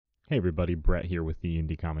Hey everybody, Brett here with the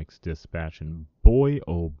Indie Comics Dispatch, and boy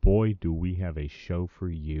oh boy do we have a show for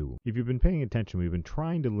you. If you've been paying attention, we've been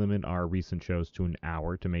trying to limit our recent shows to an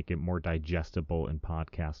hour to make it more digestible in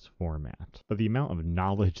podcast format. But the amount of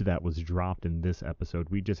knowledge that was dropped in this episode,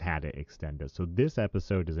 we just had to extend it. So this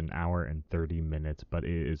episode is an hour and 30 minutes, but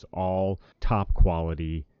it is all top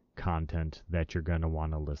quality content that you're going to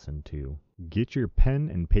want to listen to. Get your pen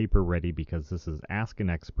and paper ready because this is Ask an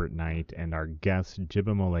Expert night, and our guests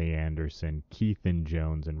Jibamole Anderson, Keithan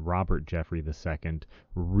Jones, and Robert Jeffrey II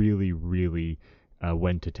really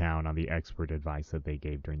went to town on the expert advice that they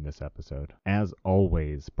gave during this episode. As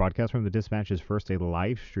always, Broadcast from the Dispatch is first a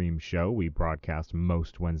live stream show. We broadcast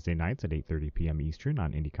most Wednesday nights at 8:30 p.m. Eastern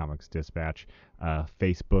on Indie Comics Dispatch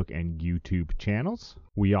Facebook and YouTube channels.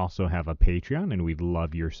 We also have a Patreon, and we'd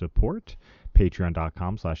love your support.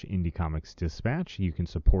 Patreon.com/IndieComicsDispatch. You can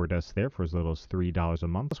support us there for as little as $3 a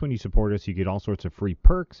month. Plus, when you support us, you get all sorts of free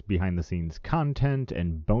perks, behind-the-scenes content,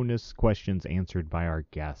 and bonus questions answered by our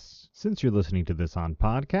guests. Since you're listening to this on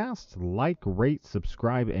podcast, like, rate,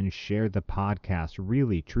 subscribe, and share the podcast.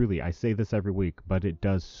 Really, truly, I say this every week, but it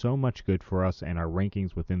does so much good for us and our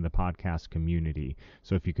rankings within the podcast community.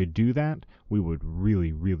 So if you could do that, we would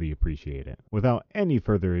really appreciate it. Without any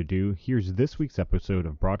further ado, here's this week's episode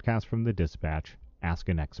of Broadcast from the Dispatch, Ask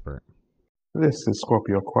an Expert. This is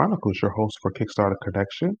Scorpio Chronicles, your host for Kickstarter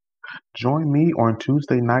Connection. Join me on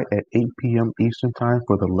Tuesday night at 8 p.m. Eastern Time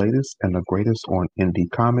for the latest and the greatest on indie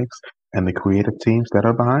comics and the creative teams that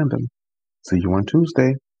are behind them. See you on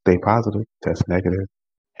Tuesday. Stay positive, test negative.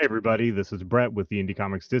 Hey everybody, this is Brett with the Indie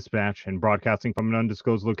Comics Dispatch, and broadcasting from an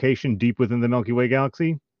undisclosed location deep within the Milky Way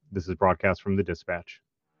galaxy, this is Broadcast from the Dispatch.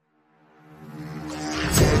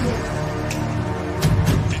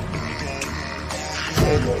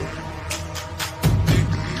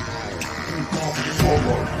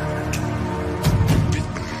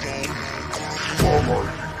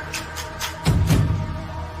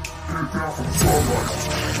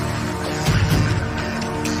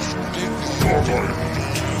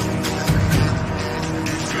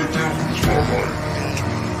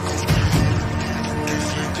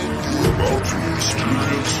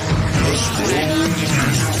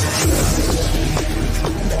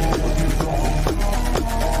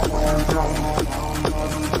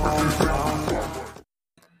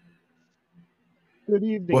 Good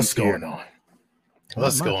evening. What's going on?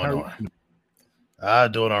 What's going on?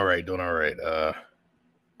 Doing all right.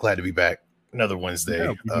 Glad to be back. Another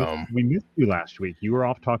Wednesday. Yeah, we missed you last week. You were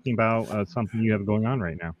off talking about something you have going on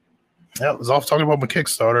right now. Yeah, I was off talking about my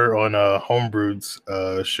Kickstarter on Homebrewed's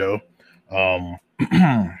show.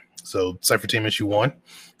 So Cypher Team issue 1.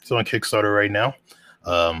 It's on Kickstarter right now.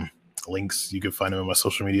 Links, you can find them in my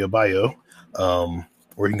social media bio.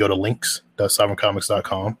 Or you can go to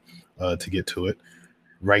links.sovereigncomics.com to get to it.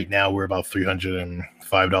 Right now, we're about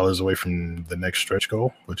 $305 away from the next stretch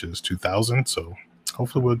goal, which is $2,000. So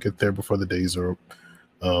hopefully we'll get there before the days are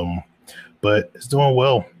up. But it's doing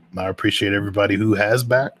well. I appreciate everybody who has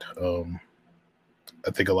backed. I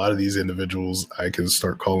think a lot of these individuals I can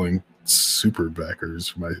start calling super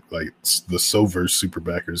backers, like the Soverse super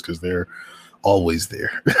backers, because they're always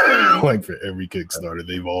there. Like for every Kickstarter,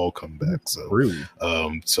 they've all come back. So,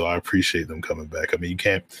 so I appreciate them coming back. I mean, you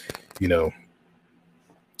can't, you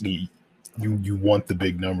want the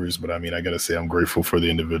big numbers, but I mean, I gotta say, I'm grateful for the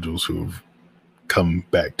individuals who've come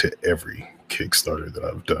back to every Kickstarter that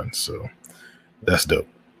I've done. So that's dope.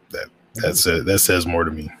 That says more to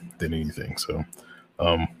me than anything. So,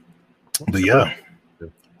 but yeah,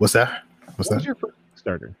 what's that? What was your first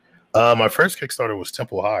Kickstarter? My first Kickstarter was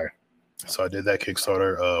Temple High. So I did that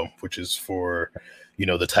Kickstarter, which is for,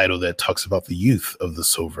 the title that talks about the youth of the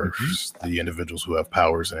Soverse, the individuals who have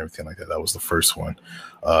powers and everything like that. That was the first one.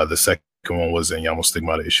 The second one was Yamo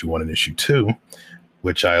Stigmata issue 1 and issue 2,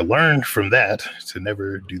 which I learned from that to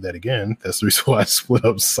never do that again. That's the reason why I split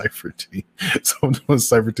up Cypher Team. So I'm doing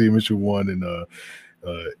Cypher Team issue 1 and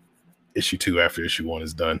issue 2 after issue 1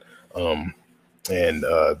 is done. And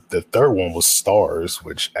the third one was Stars,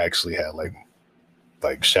 which actually had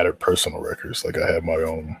like shattered personal records. Like I had my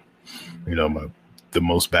own, the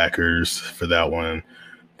most backers for that one,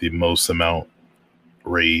 the most amount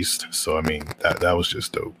raised. So I mean that was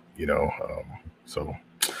just dope, so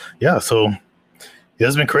yeah, so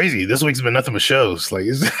it's been crazy. This week's been nothing but shows. Like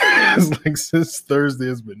it's like since Thursday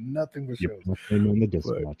it's been nothing but shows.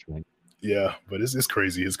 Yeah, but it's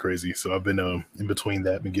crazy. It's crazy. So I've been in between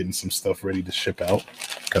that, been getting some stuff ready to ship out.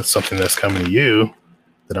 Got something that's coming to you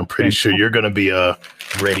that I'm pretty sure you're going to be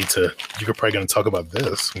ready to. You're probably going to talk about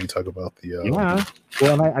this when you talk about the. Yeah.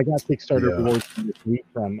 Well, and I got Kickstarter awards this week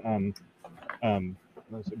from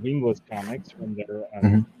Wingless Comics from their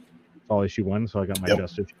Fall issue 1, so I got my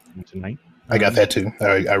Justice tonight. I got that too.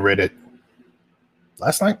 I read it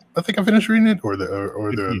last night. I think I finished reading it, or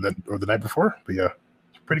the night before. But yeah,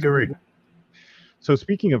 it's a pretty good read. So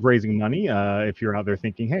speaking of raising money, if you're out there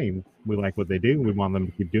thinking, hey, we like what they do, we want them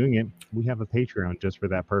to keep doing it, we have a Patreon just for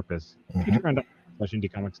that purpose.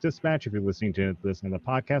 Patreon.com/Indie Comics Dispatch. If you're listening to this on the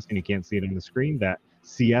podcast and you can't see it on the screen, that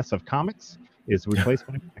CS of comics is replaced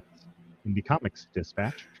by Indie Comics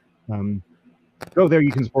Dispatch. Go there.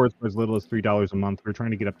 You can support us for as little as $3 a month. We're trying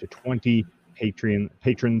to get up to 20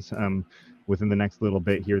 patrons within the next little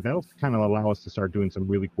bit here. That'll kind of allow us to start doing some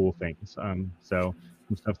really cool things. So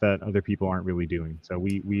some stuff that other people aren't really doing. So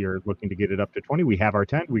we are looking to get it up to 20. We have our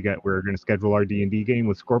 10. We're going to schedule our D&D game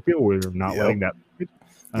with Scorpio. We're not letting that.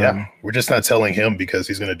 We're just not telling him because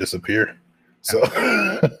he's going to disappear. So,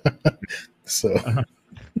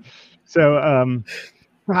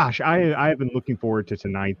 gosh, I have been looking forward to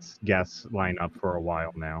tonight's guest lineup for a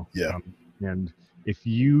while now. Yeah. And if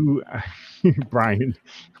you, Brian,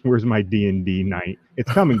 where's my D&D night? It's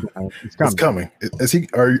coming, Brian. It's coming. Is he?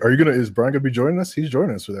 Are you gonna? Is Brian gonna be joining us? He's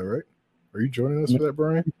joining us for that, right? Are you joining us for that,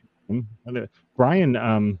 Brian? Brian,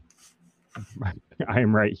 I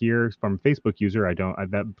am right here from Facebook user.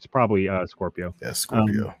 That's probably Scorpio. Yeah,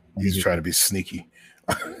 Scorpio. He's trying to be sneaky.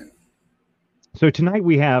 So tonight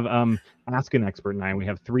we have Ask an Expert night. We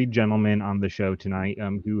have 3 gentlemen on the show tonight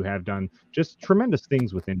who have done just tremendous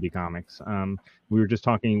things with indie comics. We were just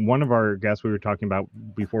talking, one of our guests we were talking about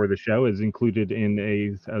before the show is included in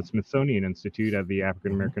a Smithsonian Institute at the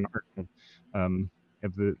African American Art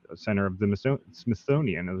of the Center of the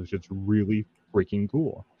Smithsonian. It was just really freaking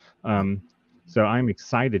cool. So I'm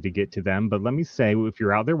excited to get to them. But let me say, if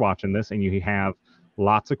you're out there watching this and you have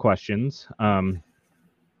lots of questions,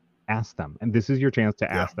 ask them, and this is your chance to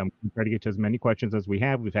ask them. We try to get to as many questions as we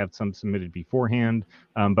have. We've had some submitted beforehand,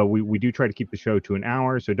 but we do try to keep the show to an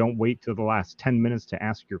hour, so don't wait till the last 10 minutes to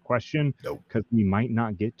ask your question, because we might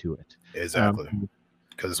not get to it. Exactly,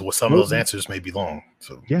 because some of those answers may be long.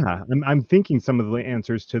 So yeah, I'm thinking some of the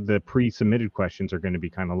answers to the pre-submitted questions are going to be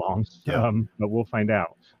kind of long, but we'll find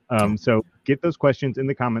out. So get those questions in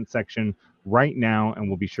the comment section right now, and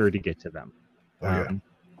we'll be sure to get to them.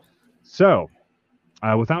 So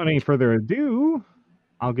without any further ado,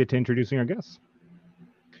 I'll get to introducing our guests.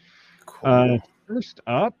 Cool. First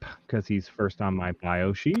up, because he's first on my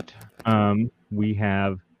bio sheet, we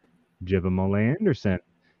have Jibba Anderson,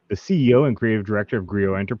 the CEO and creative director of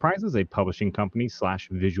Griot Enterprises, a publishing company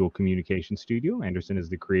 / visual communication studio. Anderson is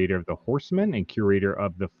the creator of The Horsemen and curator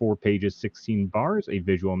of the 4 Pages, 16 Bars, a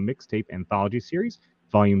visual mixtape anthology series.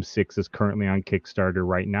 Volume 6 is currently on Kickstarter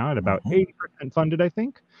right now at about 80% funded, I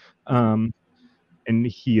think. And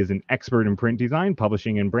he is an expert in print design,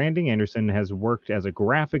 publishing, and branding. Anderson has worked as a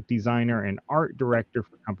graphic designer and art director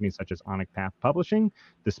for companies such as Onyx Path Publishing,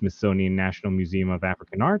 the Smithsonian National Museum of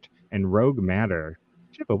African Art, and Rogue Matter.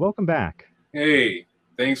 Chippa, welcome back. Hey,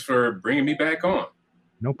 thanks for bringing me back on.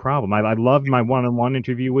 No problem. I loved my one-on-one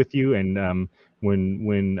interview with you, and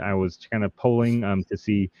when I was kind of polling to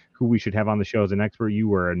see who we should have on the show as an expert, you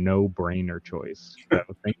were a no-brainer choice. So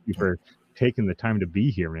thank you for taking the time to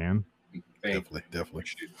be here, man. Definitely.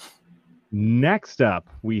 Next up,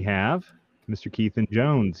 we have Mr. Keithan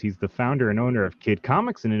Jones. He's the founder and owner of Kid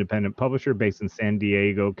Comics, an independent publisher based in San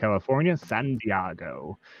Diego, California. San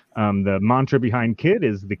Diego. The mantra behind Kid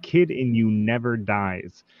is "The kid in you never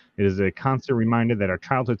dies." It is a constant reminder that our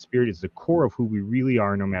childhood spirit is the core of who we really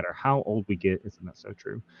are, no matter how old we get. Isn't that so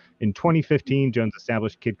true? In 2015, Jones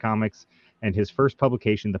established Kid Comics and his first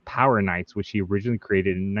publication, The Power Knights, which he originally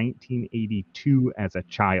created in 1982 as a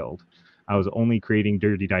child. I was only creating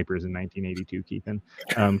dirty diapers in 1982, Keithan.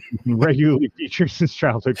 Regularly features his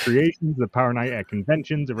childhood creations, The Power Knight, at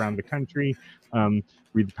conventions around the country.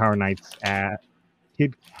 Read The Power Knights at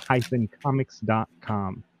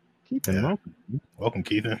kid-comics.com. Keithan, welcome. Welcome,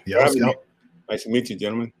 Keithan. Yeah, nice to meet you,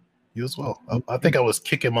 gentlemen. You as well. I think I was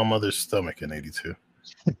kicking my mother's stomach in 82.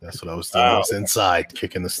 That's what I was doing. I was inside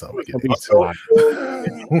kicking the stomach in 82.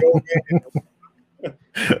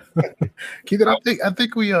 Keithan, I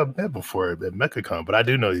think we met before at MechaCon, but I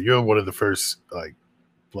do know you're one of the first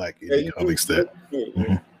black indie comics that.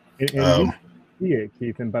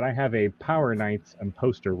 Keithan, but I have a Power Knights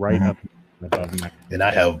poster right up above me, and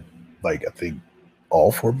I have I think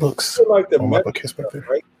all 4 books on my bookcase back there.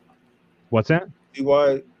 Right? What's that?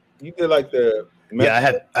 You did like the.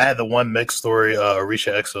 Yeah, I had the one mech story.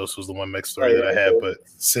 Orisha Exos was the one mech story that I had, but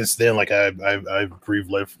since then, I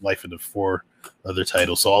breathed life into 4 other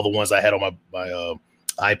titles. So all the ones I had on my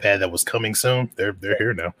iPad that was coming soon, they're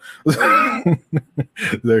here now.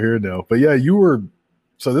 They're here now. But yeah, you were.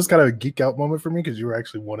 So this kind of a geek out moment for me because you were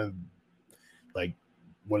actually one of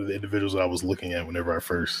one of the individuals that I was looking at whenever I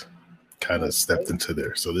first kind of stepped into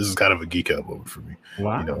there. So this is kind of a geek out moment for me.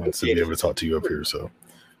 Wow. You know, to be able to talk to you up here. So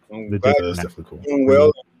I'm that's definitely cool. doing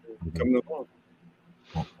well. Coming along.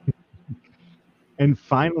 And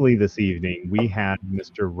finally, this evening, we had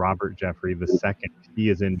Mr. Robert Jeffrey II. He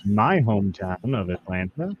is in my hometown of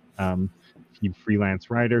Atlanta. He's a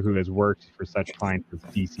freelance writer who has worked for such clients as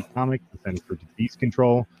DC Comics, the Center for Disease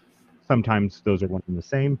Control. Sometimes those are one and the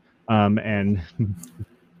same. And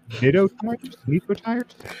Nitto Tires?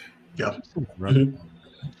 Yeah. Right.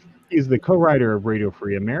 He's the co-writer of Radio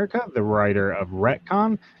Free America, the writer of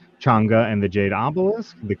Retcon, Changa and the Jade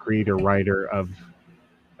Obelisk, the creator-writer of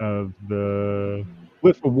the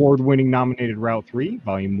Cliff Award-winning nominated Route 3,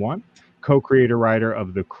 Volume 1, co-creator-writer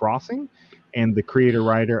of The Crossing, and the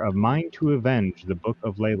creator-writer of Mind to Avenge, the Book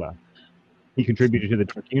of Layla. He contributed to the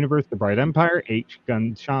Dark Universe, The Bright Empire, H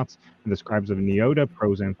Gunshots, and the Scribes of Neoda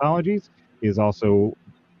prose anthologies. He has also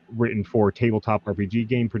written for tabletop RPG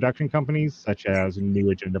game production companies such as New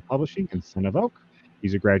Agenda Publishing and Son of Oak.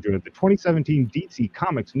 He's a graduate of the 2017 DC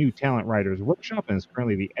Comics New Talent Writers Workshop and is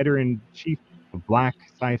currently the editor-in-chief of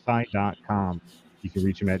BlackSci-Fi.com. You can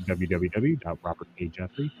reach him at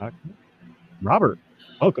www.robertkjeffrey.com. Robert,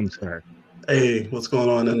 welcome, sir. Hey, what's going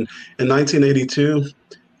on? In 1982,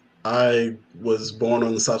 I was born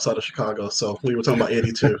on the south side of Chicago, so we were talking about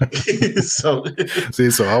 82. So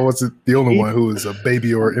I wasn't the only one who was a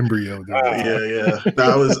baby or embryo. yeah.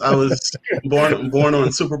 No, I was born on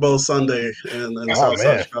Super Bowl Sunday in the south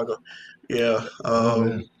side of Chicago. Yeah.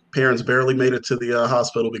 Parents barely made it to the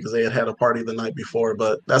hospital because they had a party the night before,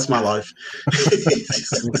 but that's my life. That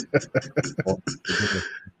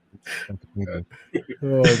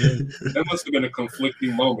must have been a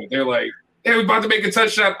conflicting moment. They're like, "Hey, we're about to make a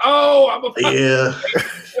touchdown." Oh, I'm a yeah.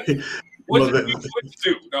 What you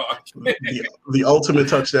do? No. The ultimate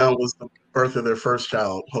touchdown was the birth of their first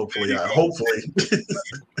child. Hopefully. You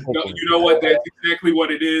know what? That's exactly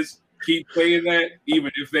what it is. Keep playing that,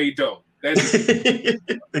 even if they don't. That's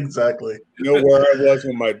exactly. You know where I was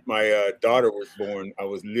when my daughter was born? I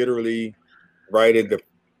was literally right at the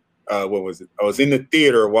what was it? I was in the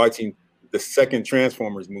theater watching the second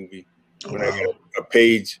Transformers movie when I got a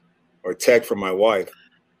page or text from my wife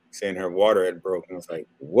saying her water had broken. I was like,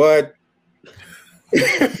 what?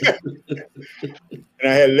 And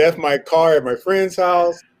I had left my car at my friend's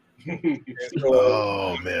house. And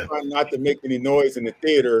so man, trying not to make any noise in the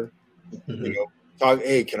theater, you know.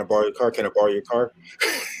 Hey, can I borrow your car? Can I borrow your car?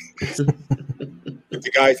 With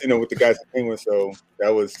the guys, with the guys at Penguin. So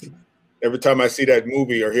that was every time I see that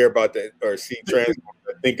movie or hear about that or see Transformers,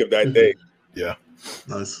 I think of that day. Yeah,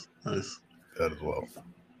 nice. That as well.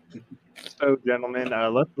 So, gentlemen,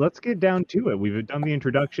 let's get down to it. We've done the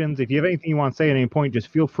introductions. If you have anything you want to say at any point, just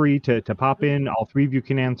feel free to pop in. All three of you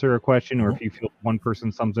can answer a question, or if you feel one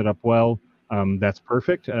person sums it up well. That's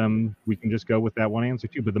perfect. We can just go with that one answer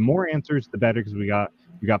too. But the more answers, the better, because we got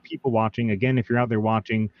people watching. Again, if you're out there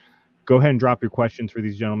watching, go ahead and drop your questions for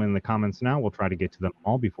these gentlemen in the comments now. We'll try to get to them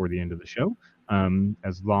all before the end of the show,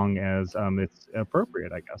 as long as it's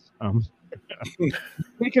appropriate, I guess.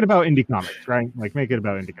 Make it about indie comics, right? Like, make it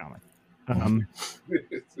about indie comics.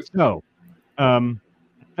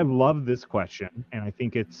 I love this question, and I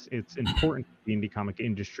think it's important to the indie comic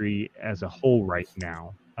industry as a whole right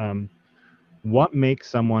now. What makes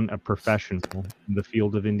someone a professional in the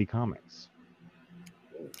field of indie comics?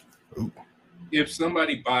 If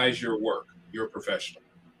somebody buys your work, you're a professional.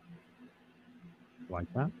 Like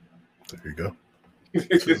that? There you go.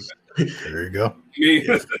 There you go.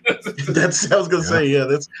 That's I was gonna say. Yeah,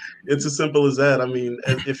 it's as simple as that. I mean,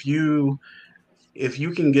 if you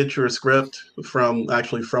can get your script from a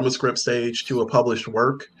script stage to a published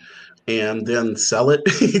work, and then sell it,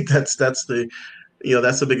 that's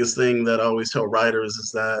the biggest thing that I always tell writers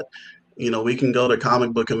is that, we can go to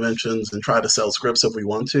comic book conventions and try to sell scripts if we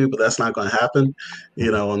want to, but that's not going to happen,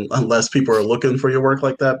 unless people are looking for your work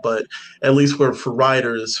like that. But at least for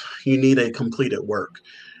writers, you need a completed work,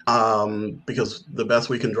 because the best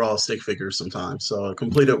we can draw is stick figures sometimes. So a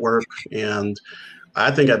completed work, and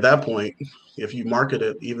I think at that point, if you market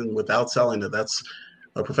it even without selling it, that's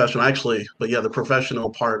a professional actually. But yeah, the professional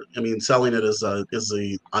part, I mean, selling it is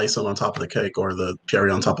the icing on top of the cake or the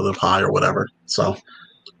cherry on top of the pie or whatever. So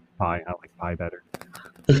pie, I like pie better.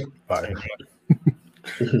 Pie.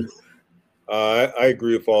 I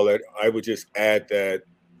agree with all that. I would just add that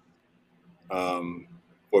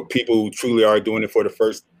for people who truly are doing it for the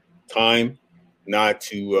first time, not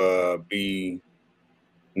to be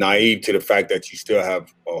naive to the fact that you still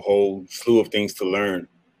have a whole slew of things to learn.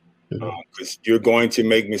 Because you're going to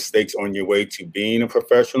make mistakes on your way to being a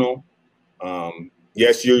professional.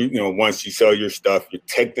 yes, once you sell your stuff, you're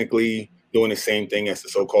technically doing the same thing as the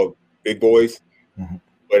so-called big boys. Mm-hmm.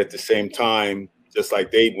 But at the same time, just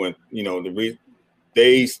like they went,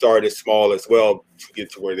 they started small as well to get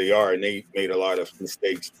to where they are, and they made a lot of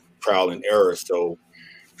mistakes, trial and error. So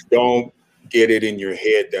don't get it in your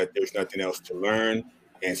head that there's nothing else to learn,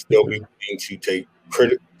 and still be willing to take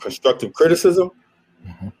constructive criticism,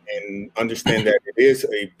 and understand that it is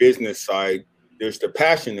a business side. There's the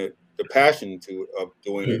passion of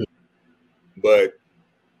doing it, but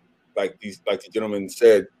like the gentleman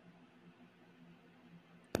said,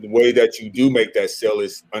 the way that you do make that sale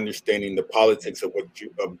is understanding the politics of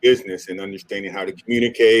business, and understanding how to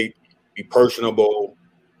communicate, be personable,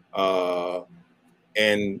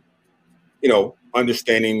 and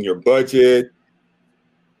understanding your budget,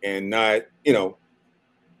 and not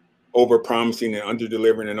over promising and under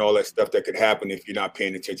delivering and all that stuff that could happen if you're not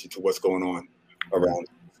paying attention to what's going on around.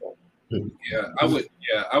 So. Yeah,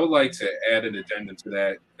 I would like to add an addendum to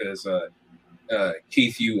that, because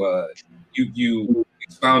Keith, you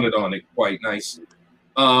expounded on it quite nicely.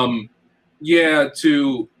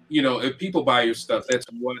 If people buy your stuff, that's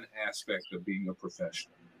one aspect of being a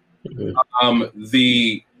professional.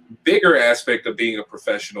 The bigger aspect of being a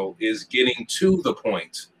professional is getting to the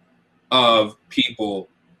point of people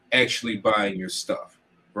actually buying your stuff,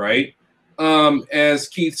 right? As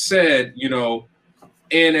Keith said,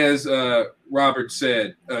 and as Robert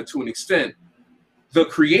said, to an extent, the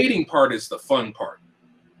creating part is the fun part.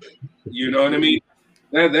 You know what I mean?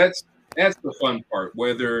 That's the fun part.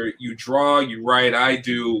 Whether you draw, you write, I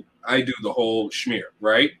do the whole schmear,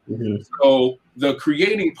 right? So the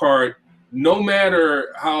creating part, no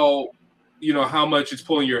matter how much it's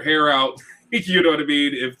pulling your hair out, you know what I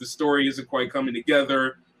mean? If the story isn't quite coming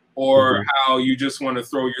together, or how you just want to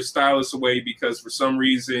throw your stylus away because for some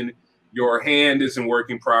reason your hand isn't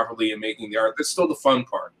working properly and making the art, that's still the fun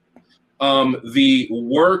part. The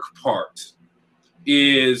work part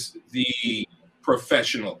is the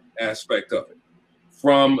professional aspect of it,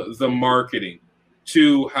 from the marketing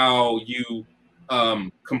to how you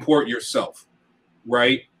comport yourself,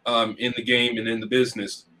 right, in the game and in the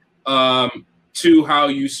business, to how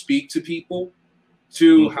you speak to people,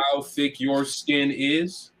 to how thick your skin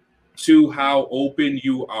is, to how open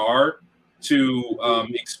you are to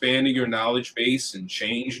expanding your knowledge base and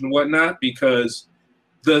change and whatnot. Because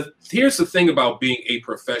here's the thing about being a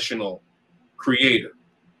professional creator,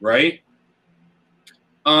 right?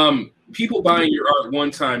 People buying your art one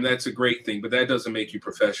time, that's a great thing, but that doesn't make you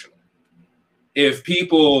professional. If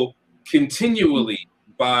people continually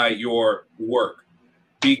buy your work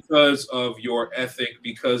because of your ethic,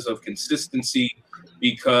 because of consistency,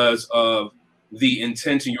 because of the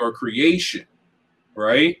intent in your creation,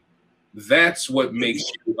 right? That's what makes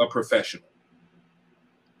you a professional.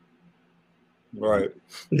 Right.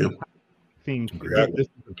 Yeah. I think this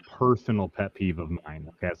is a personal pet peeve of mine.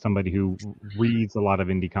 Okay, as somebody who reads a lot of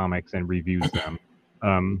indie comics and reviews them,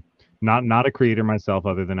 not a creator myself,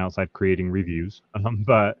 other than outside creating reviews,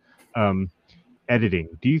 but editing.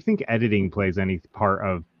 Do you think editing plays any part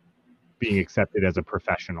of being accepted as a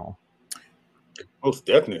professional? Most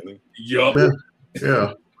definitely. Yup.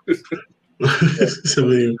 Yeah. I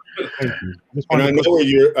mean, and I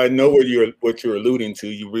know what you're alluding to.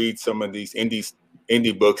 You read some of these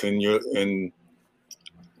indie books, and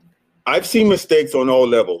I've seen mistakes on all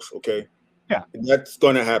levels. Okay, yeah, and that's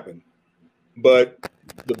going to happen. But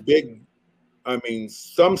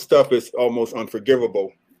some stuff is almost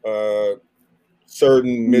unforgivable.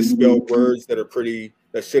 Certain misspelled words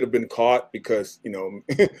that should have been caught because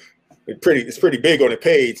it's pretty big on a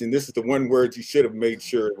page, and this is the one word you should have made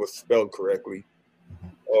sure it was spelled correctly.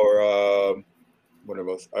 Or whatever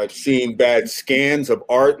else. I've seen bad scans of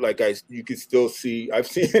art, you can still see.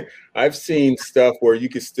 I've seen stuff where you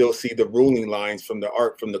can still see the ruling lines from the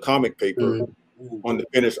art from the comic paper on the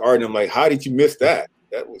finished art, and I'm like, how did you miss that?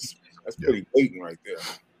 That's pretty blatant right there.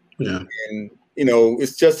 Yeah, and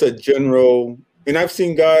it's just a general. And I've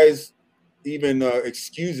seen guys even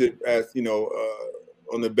excuse it as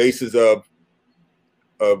on the basis of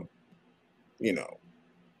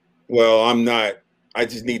well, I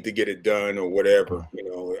just need to get it done or whatever.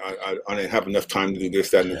 I didn't have enough time to do this,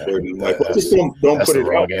 that, and the third. And I'm like, well, just don't put it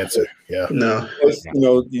wrong out. Answer. Yeah. No.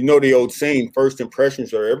 The old saying, first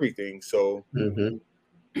impressions are everything. So,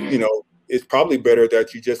 it's probably better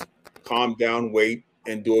that you just calm down, wait,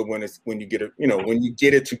 and do it when you get it, when you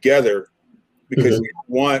get it together, because you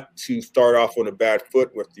want to start off on a bad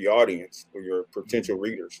foot with the audience or your potential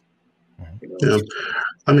readers. Yeah.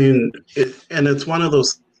 I mean, it's one of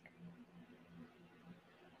those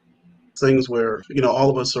things where, all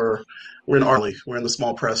of us we're in Arley, we're in the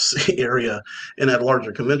small press area, and at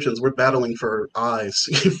larger conventions, we're battling for eyes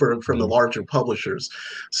from the larger publishers.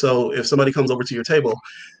 So if somebody comes over to your table,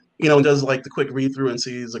 and does like the quick read through and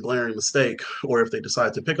sees a glaring mistake, or if they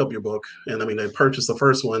decide to pick up your book, and I mean, they purchase the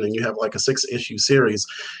first one and you have like a 6-issue series,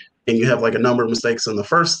 and you have like a number of mistakes in the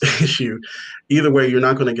first issue, either way, you're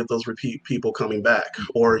not going to get those repeat people coming back,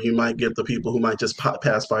 or you might get the people who might just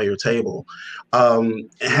pass by your table.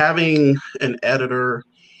 Having an editor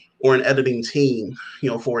or an editing team,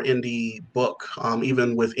 for indie book,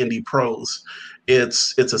 even with indie prose,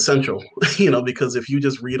 it's essential, because if you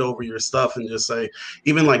just read over your stuff and just say,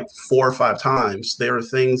 even like 4 or 5 times, there are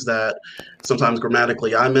things that sometimes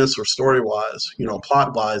grammatically I miss, or story-wise,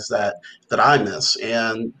 plot-wise that I miss.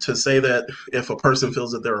 And to say that if a person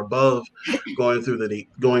feels that they're above going through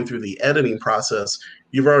the editing process,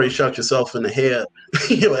 you've already shot yourself in the head,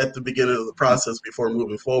 at the beginning of the process before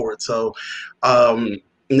moving forward. So,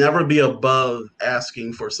 never be above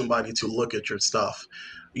asking for somebody to look at your stuff,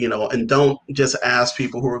 and don't just ask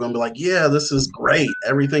people who are going to be like, yeah, this is great.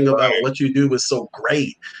 Everything about what you do is so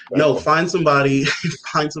great. No, find somebody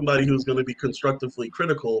who's going to be constructively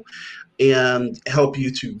critical and help you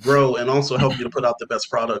to grow, and also help you to put out the best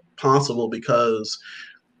product possible, because,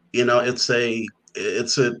 it's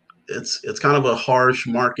kind of a harsh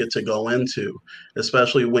market to go into,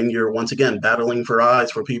 especially when you're, once again, battling for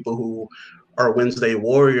eyes for people who are Wednesday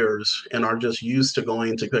warriors and are just used to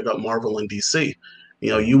going to pick up Marvel and DC.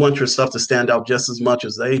 You want your stuff to stand out just as much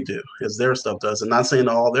as they do, as their stuff does. And not saying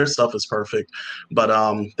that all their stuff is perfect, but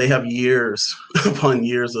they have years upon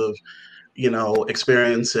years of,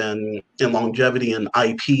 experience and longevity and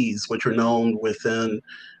IPs, which are known within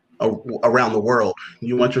around the world.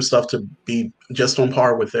 You want your stuff to be just on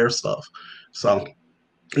par with their stuff. So,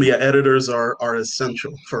 yeah, editors are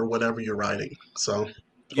essential for whatever you're writing. So.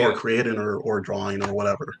 Yeah. Or creating or drawing or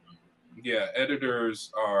whatever. Yeah,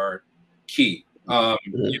 editors are key.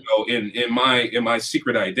 In my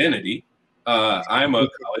secret identity, I'm a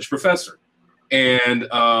college professor, and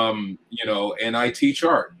and I teach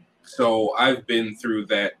art. So I've been through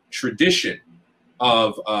that tradition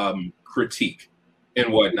of critique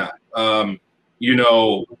and whatnot.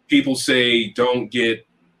 People say don't get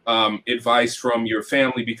advice from your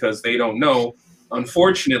family because they don't know.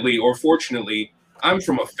 Unfortunately or fortunately, I'm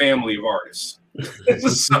from a family of artists.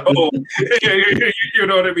 So, you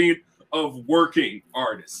know what I mean? Of working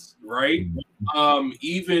artists, right?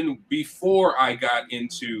 Even before I got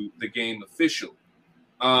into the game officially,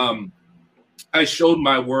 I showed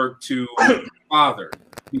my work to my father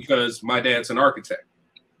because my dad's an architect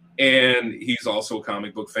and he's also a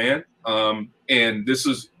comic book fan. And this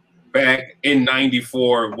was back in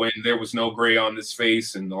 '94 when there was no gray on his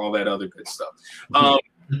face and all that other good stuff.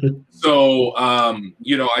 So,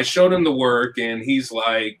 I showed him the work and he's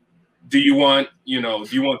like, do you want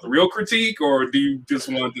the real critique or do you just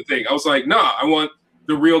want the thing? I was like, no, I want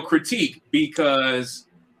the real critique because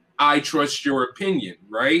I trust your opinion,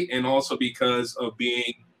 right? And also because of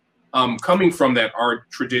being, coming from that art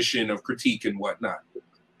tradition of critique and whatnot.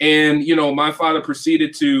 And, my father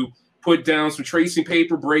proceeded to put down some tracing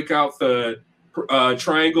paper, break out the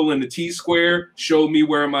triangle and the T-square, showed me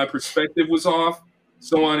where my perspective was off,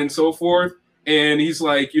 so on and so forth. And he's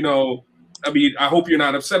like, I hope you're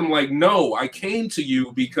not upset. I'm like, no, I came to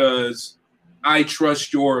you because I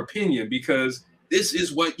trust your opinion because this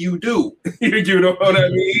is what you do. You know what I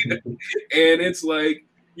mean? And it's like,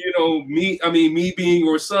 me being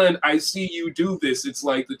your son, I see you do this. It's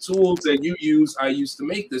like the tools that you use, I used to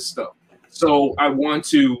make this stuff. So I want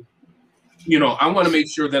to, make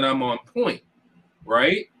sure that I'm on point,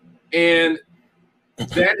 right? And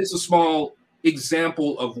that is a small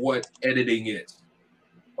example of what editing is.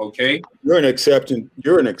 Okay, you're an exception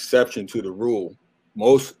to the rule.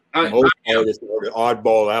 Most artists are the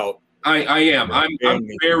oddball out. I am. I'm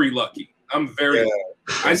very lucky. I'm very lucky.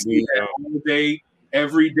 I see that all day,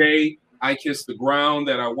 every day. I kiss the ground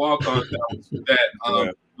that I walk on. That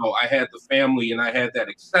I had the family and I had that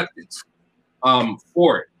acceptance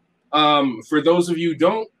for it. For those of you who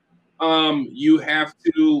don't, you have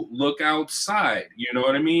to look outside. You know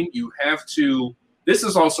what I mean? You have to. This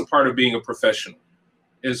is also part of being a professional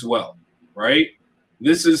as well, right?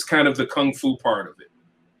 This is kind of the kung fu part of it.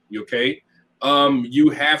 Okay?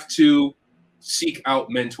 You have to seek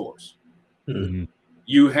out mentors. Mm-hmm.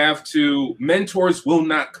 You have to. Mentors will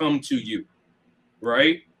not come to you,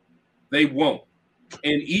 right? They won't.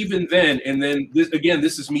 And even then,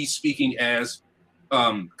 this is me speaking as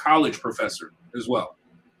college professor as well,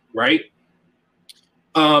 right?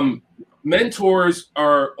 Mentors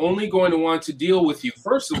are only going to want to deal with you,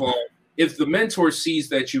 first of all, if the mentor sees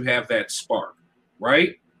that you have that spark,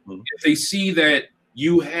 right? Mhm. If they see that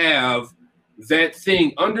you have that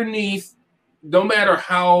thing underneath, no matter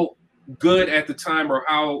how good at the time or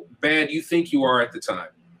how bad you think you are at the time,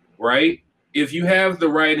 right? If you have the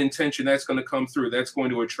right intention, that's going to come through. That's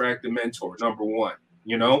going to attract the mentor, number one,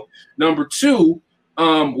 you know? Number two,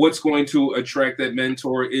 what's going to attract that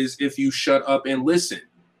mentor is if you shut up and listen.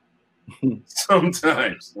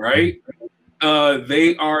 Sometimes, right?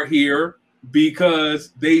 They are here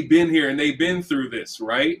because they've been here and they've been through this,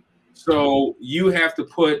 right? So you have to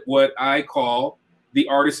put what I call the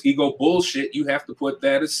artist ego bullshit. You have to put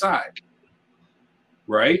that aside,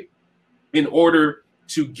 right? In order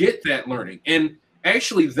to get that learning. And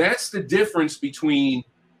actually, that's the difference between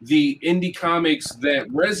the indie comics that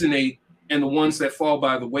resonate and the ones that fall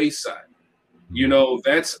by the wayside. You know,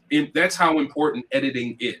 that's how important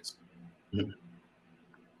editing is.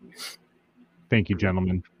 Thank you,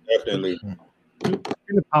 gentlemen. Definitely. I'm going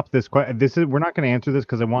to pop this. We're not going to answer this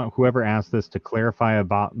because I want whoever asked this to clarify a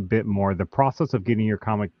bit more. The process of getting your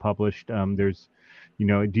comic published. There's, you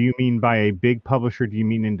know, do you mean by a big publisher? Do you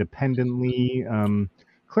mean independently?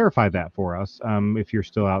 Clarify that for us. If you're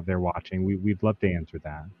still out there watching, we'd love to answer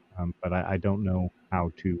that. But I don't know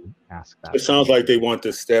how to ask that. It sounds like they want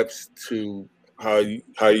the steps to how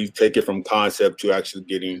you take it from concept to actually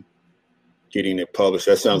getting it published.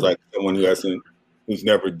 That sounds like someone who's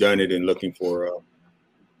never done it and looking for.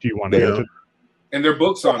 Do you want to answer? And their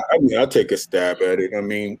books on. I mean, I'll take a stab at it. I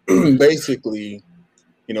mean, basically,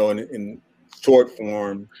 you know, in short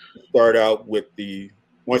form, start out with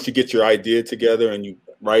once you get your idea together and you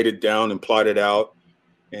write it down and plot it out,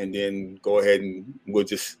 and then go ahead and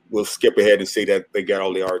we'll skip ahead and say that they got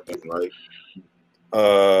all the art done, right?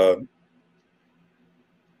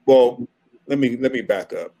 Well, let me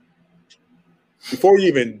back up. Before you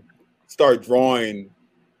even start drawing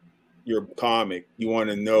your comic, you want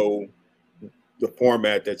to know the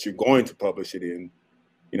format that you're going to publish it in,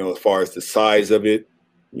 you know, as far as the size of it.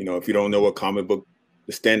 You know, if you don't know what the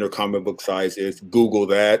standard comic book size is, Google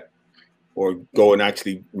that, or go and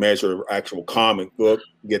actually measure an actual comic book,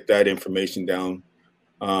 get that information down.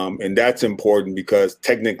 And that's important because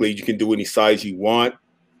technically you can do any size you want,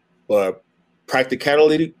 but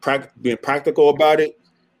being practical about it,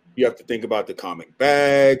 you have to think about the comic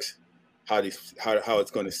bags, how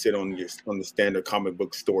it's going to sit on the standard comic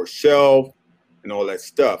book store shelf, and all that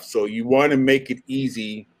stuff. So you want to make it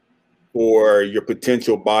easy for your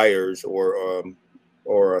potential buyers or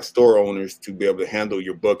store owners to be able to handle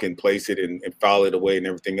your book and place it and file it away and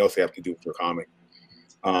everything else they have to do with your comic.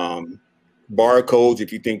 Barcodes,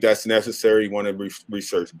 if you think that's necessary, you want to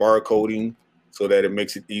research barcoding so that it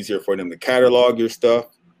makes it easier for them to catalog your stuff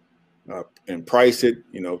and price it,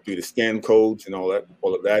 you know, through the scan codes and all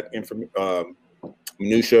of that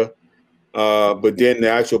minutia. But then the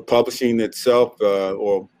actual publishing itself,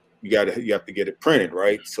 or you have to get it printed,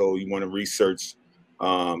 right? So you want to research,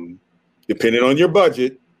 depending on your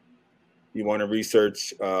budget, you want to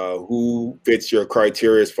research who fits your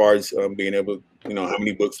criteria as far as being able, you know, how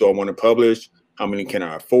many books do I want to publish? How many can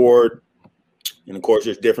I afford? And of course,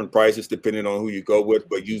 there's different prices depending on who you go with,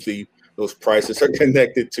 but usually those prices are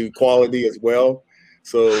connected to quality as well.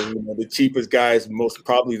 So, you know, the cheapest guy is most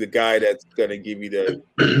probably the guy that's going to give you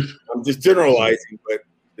I'm just generalizing, but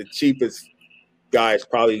the cheapest guy is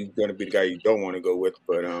probably going to be the guy you don't want to go with.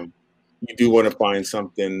 But you do want to find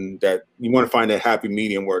something that you want to find that happy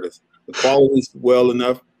medium where the quality is well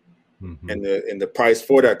enough, mm-hmm. and the price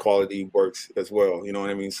for that quality works as well. You know what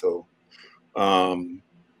I mean? So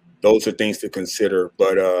those are things to consider.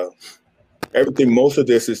 But most of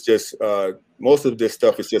this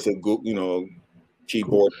stuff is just a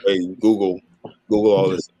keyboard way. Google all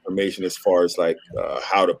this information as far as like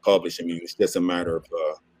how to publish. I mean, it's just a matter of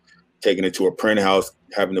taking it to a print house,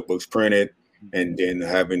 having the books printed, and then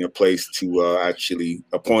having a place to actually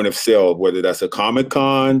a point of sale, whether that's a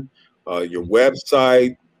Comic-Con, your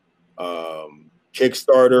website,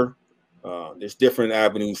 Kickstarter. There's different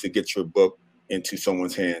avenues to get your book into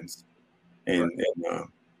someone's hands, and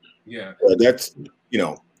that's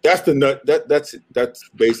that's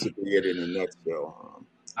basically it in a nutshell.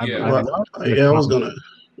 I was gonna.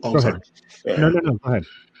 Oh, sorry. No, go ahead.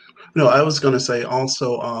 No, I was gonna say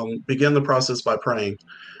also begin the process by praying.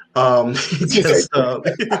 Just start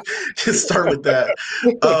with that.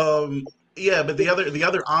 Yeah, but the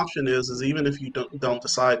other option is even if you don't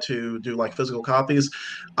decide to do like physical copies,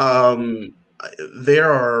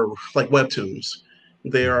 there are like webtoons.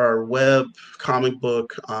 There are web comic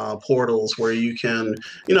book portals where you can,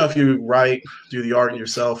 if you do the art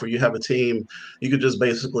yourself or you have a team, you could just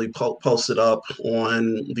basically post it up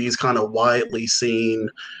on these kind of widely seen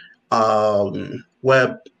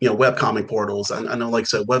web comic portals. I know, like I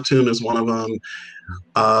said, Webtoon is one of them.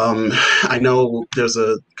 I know there's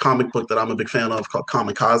a comic book that I'm a big fan of called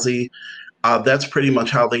Kamikaze. That's pretty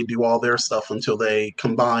much how they do all their stuff until they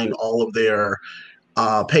combine all of their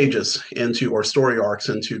pages into, or story arcs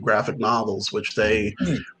into, graphic novels, which they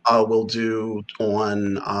will do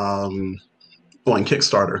on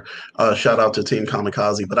Kickstarter. Shout out to Team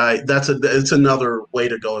Kamikaze. But it's another way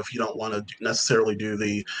to go if you don't want to necessarily do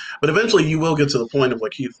the. But eventually, you will get to the point of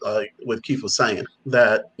what Keith was saying,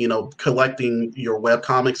 that collecting your web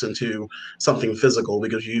comics into something physical,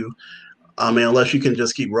 because unless you can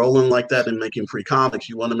just keep rolling like that and making free comics,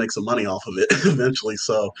 you want to make some money off of it eventually.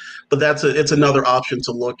 So, but it's another option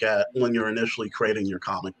to look at when you're initially creating your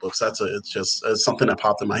comic books. It's something that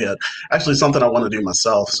popped in my head. Actually, something I want to do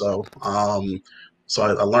myself. So, so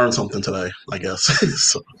I learned something today, I guess.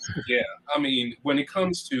 So. Yeah, I mean, when it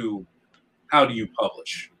comes to how do you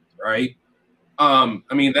publish, right? I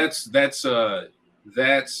mean, that's an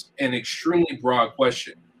extremely broad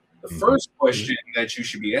question. The first question that you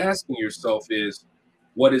should be asking yourself is,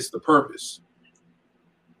 what is the purpose?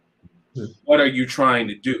 What are you trying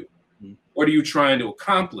to do? What are you trying to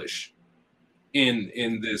accomplish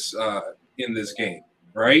in this game,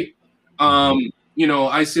 right?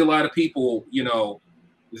 I see a lot of people,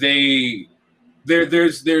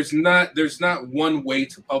 there's not one way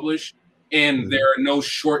to publish, and there are no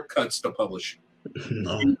shortcuts to publishing.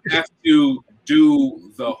 No. You have to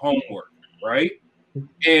do the homework, right?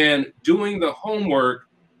 And doing the homework,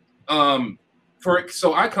 so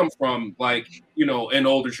I come from an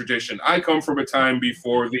older tradition. I come from a time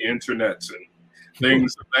before the internet and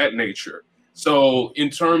things of that nature. So in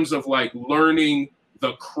terms of learning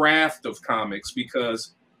the craft of comics,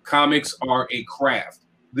 because comics are a craft.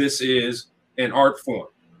 This is an art form,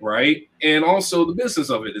 right? And also the business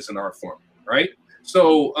of it is an art form, right?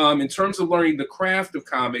 So in terms of learning the craft of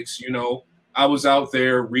comics, I was out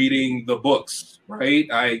there reading the books, right?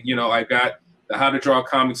 I got the How to Draw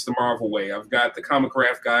Comics the Marvel Way. I've got the Comic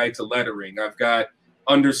Graph Guide to Lettering. I've got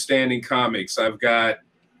Understanding Comics. I've got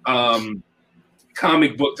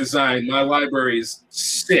comic book design. My library is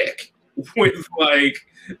sick with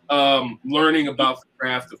learning about the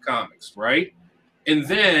craft of comics, right? And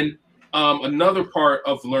then another part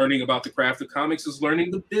of learning about the craft of comics is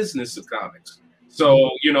learning the business of comics.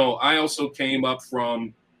 So, I also came up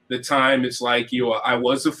from the time I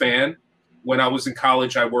was a fan. When I was in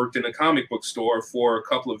college, I worked in a comic book store for a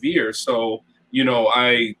couple of years. So,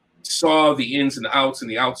 I saw the ins and outs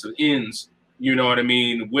and the outs of ins, you know what I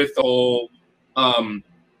mean, with the whole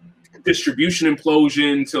distribution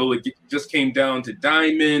implosion till it just came down to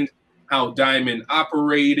Diamond, how Diamond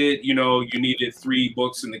operated. You needed 3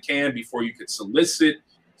 books in the can before you could solicit,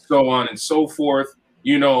 so on and so forth.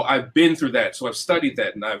 I've been through that. So I've studied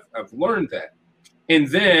that and I've learned that. And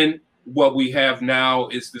then what we have now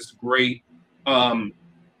is this great leveling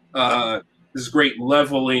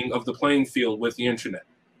of the playing field with the internet,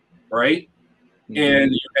 right? Mm-hmm.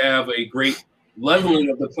 And you have a great leveling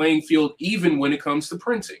of the playing field even when it comes to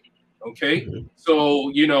printing, okay? Mm-hmm.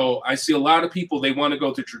 So, I see a lot of people, they want to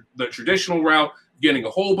go to the traditional route, getting a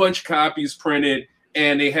whole bunch of copies printed,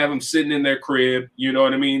 and they have them sitting in their crib, you know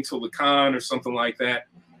what I mean, till the con or something like that.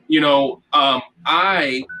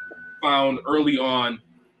 I found early on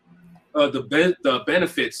the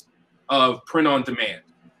benefits of print on demand,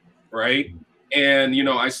 right? And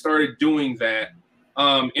I started doing that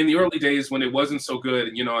in the early days when it wasn't so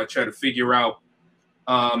good. I tried to figure out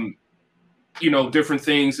different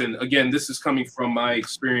things. And again, this is coming from my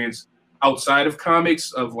experience outside of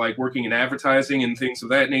comics, of working in advertising and things of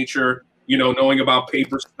that nature, knowing about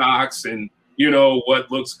paper stocks and what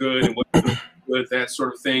looks good and what looks good, that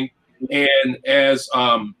sort of thing. And as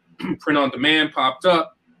print on demand popped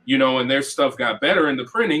up, and their stuff got better in the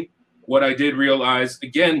printing, what I did realize,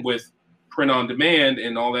 again, with print on demand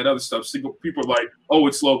and all that other stuff, people are like, oh,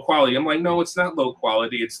 it's low quality. I'm like, no, it's not low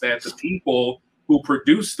quality. It's that the people who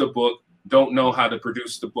produce the book don't know how to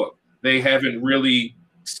produce the book. They haven't really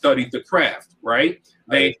studied the craft, right?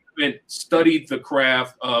 They haven't studied the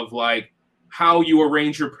craft of how you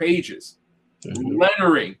arrange your pages. Mm-hmm.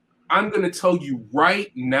 Lettering. I'm going to tell you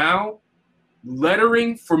right now,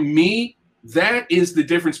 lettering for me, that is the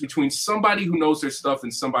difference between somebody who knows their stuff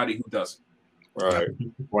and somebody who doesn't. Right.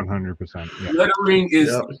 100%. Yeah. Lettering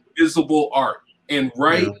is visible art. And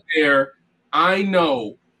there, I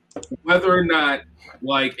know whether or not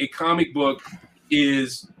a comic book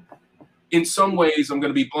is, in some ways, I'm going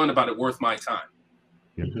to be blunt about it, worth my time.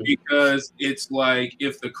 Mm-hmm. Because it's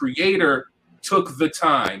if the creator took the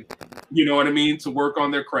time, you know what I mean, to work on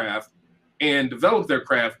their craft and develop their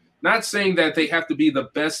craft, Not saying that they have to be the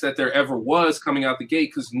best that there ever was coming out the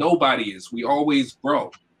gate, because nobody is. We always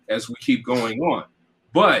grow as we keep going on.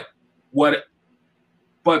 But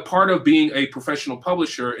part of being a professional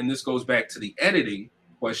publisher, and this goes back to the editing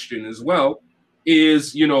question as well,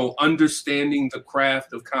 is, you know, understanding the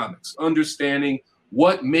craft of comics, understanding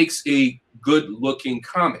what makes a good-looking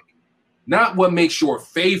comic. Not what makes your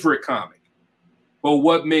favorite comic, but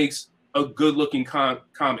what makes a good-looking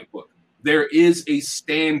comic book. There is a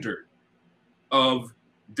standard of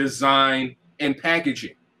design and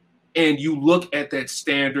packaging, and you look at that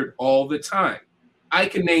standard all the time. I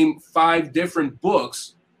can name 5 different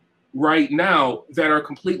books right now that are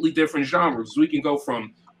completely different genres. We can go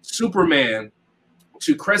from Superman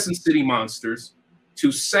to Crescent City Monsters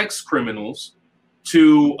to Sex Criminals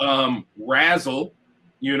to Razzle,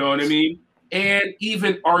 you know what I mean? And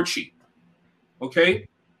even Archie, okay?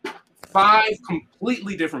 5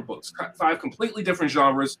 completely different books, 5 completely different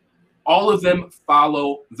genres. All of them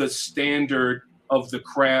follow the standard of the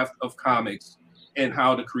craft of comics and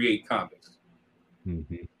how to create comics.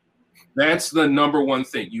 Mm-hmm. That's the number one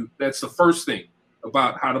thing. That's the first thing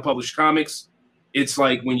about how to publish comics. It's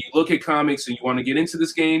like when you look at comics and you want to get into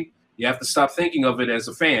this game, you have to stop thinking of it as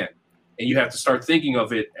a fan, and you have to start thinking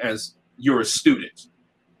of it as you're a student.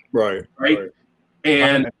 Right.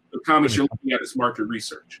 And the comics you're looking at is market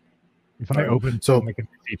research. If I open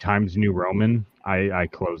Times New Roman, I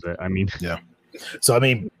close it. I mean, yeah. So I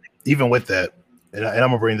mean, even with that, and I'm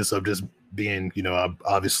gonna bring this up, just being, you know, I'm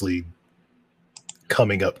obviously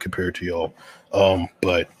coming up compared to y'all,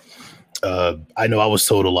 but I know I was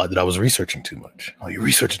told a lot that I was researching too much. Oh, you're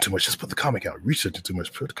researching too much. Just put the comic out. Researching too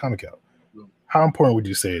much. Put the comic out. How important would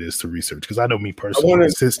you say it is to research? Because I know me personally,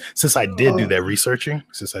 since I did do that researching,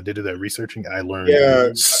 I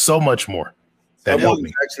learned so much more. That helped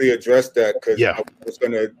me actually address that, because I was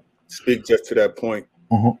going to speak just to that point.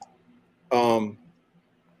 Mm-hmm.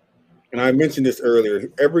 And I mentioned this earlier.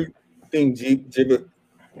 Everything Jibba,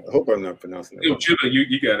 I hope I'm not pronouncing it. Yo, Jibba,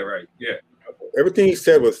 you got it right. Yeah. Everything he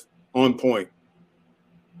said was on point.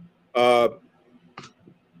 But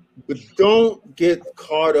don't get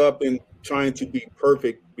caught up in trying to be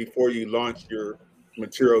perfect before you launch your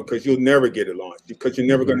material, because you'll never get it launched, because you're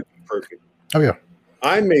never going to be perfect. Oh, yeah.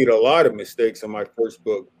 I made a lot of mistakes on my first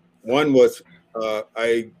book. One was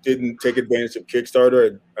I didn't take advantage of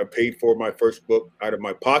Kickstarter. I paid for my first book out of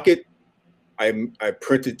my pocket. I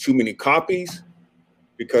printed too many copies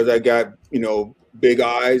because I got, you know, big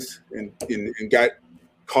eyes and got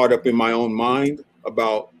caught up in my own mind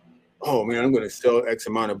about, oh man, I'm going to sell X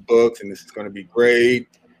amount of books and this is going to be great.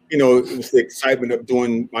 You know, it was the excitement of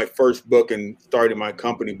doing my first book and starting my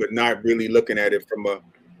company, but not really looking at it from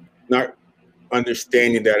not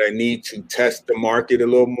understanding that I need to test the market a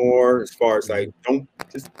little more, as far as like, don't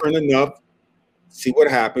just print enough, see what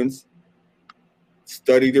happens,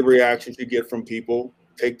 study the reactions you get from people,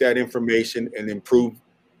 take that information and improve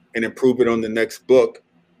it on the next book,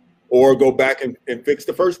 or go back and fix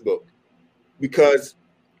the first book. Because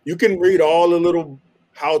you can read all the little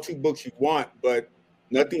how-to books you want, but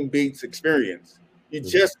nothing beats experience. You're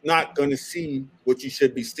just not going to see what you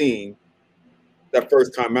should be seeing that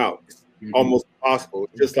first time out. It's almost impossible.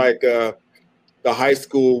 It's just like the high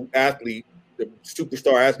school athlete, the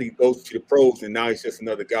superstar athlete goes to the pros, and now he's just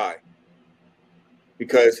another guy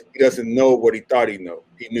because he doesn't know what he thought he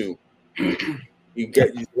knew. You're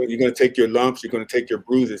going to take your lumps, you're going to take your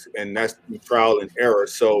bruises, and that's trial and error.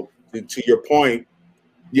 So to your point,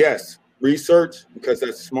 yes, research, because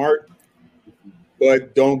that's smart,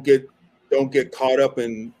 but don't get caught up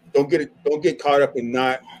in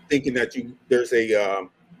not thinking that there's a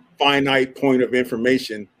finite point of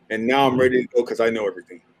information, and now I'm ready to go because I know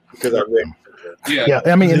everything because I read. Yeah.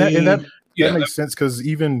 I mean, that makes sense, because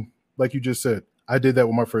even like you just said, I did that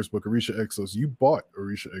with my first book, Orisha Exos. You bought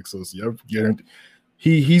Orisha Exos.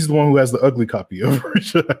 He's the one who has the ugly copy of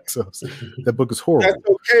Orisha Exos. That book is horrible. That's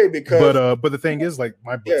okay, because but the thing is, like,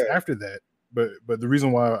 my books after that. But the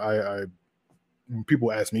reason why I when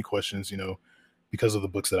people ask me questions, you know, because of the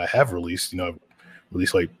books that I have released, you know, I've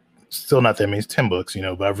released like still not that many, 10 books, you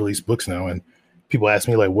know, but I've released books now, and people ask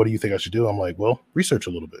me like, what do you think I should do? I'm like, well, research a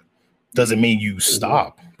little bit. Doesn't mean you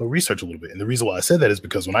stop, but research a little bit. And the reason why I said that is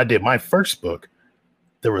because when I did my first book,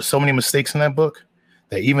 there were so many mistakes in that book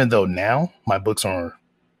that even though now my books are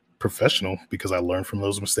professional because I learned from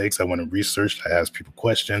those mistakes, I went and researched, I asked people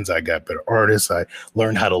questions, I got better artists, I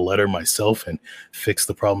learned how to letter myself and fix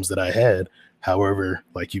the problems that I had. However,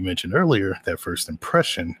 like you mentioned earlier, that first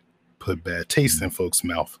impression put bad taste in folks'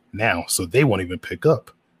 mouth now, so they won't even pick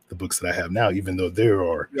up the books that I have now, even though there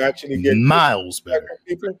are miles better.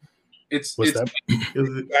 What's that?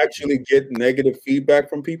 You actually get negative feedback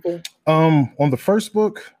from people? On the first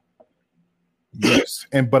book, yes,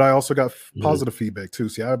 but I also got positive feedback too.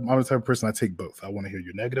 See, I'm the type of person, I take both. I want to hear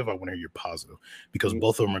your negative, I want to hear your positive, because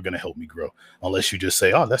both of them are going to help me grow. Unless you just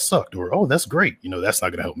say, "Oh, that sucked," or "Oh, that's great," that's not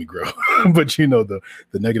going to help me grow. But the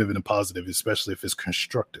negative and the positive, especially if it's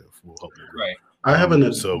constructive, will help me grow. Right. I haven't.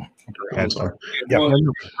 I'm sorry. Yeah,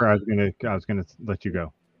 I was gonna let you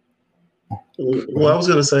go. Well, I was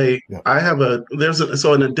going to say I have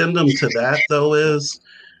an addendum to that though is,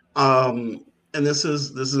 and this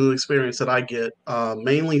is an experience that I get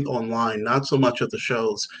mainly online, not so much at the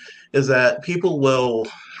shows, is that people will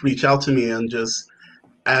reach out to me and just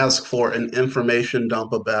ask for an information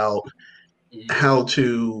dump about how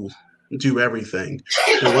to do everything.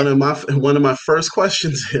 And one of my first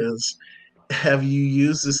questions is, have you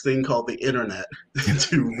used this thing called the internet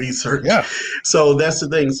to research? Yeah. So that's the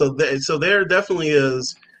thing. So there definitely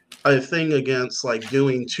is a thing against like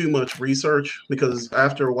doing too much research, because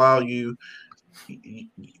after a while you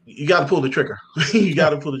got to pull the trigger. You got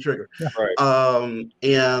to pull the trigger. Yeah. Right.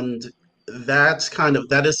 And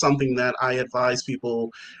that is something that I advise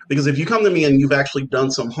people, because if you come to me and you've actually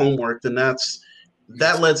done some homework, then that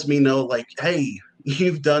lets me know, like, hey,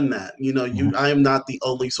 you've done that. I am not the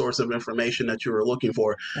only source of information that you were looking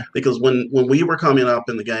for. Because when we were coming up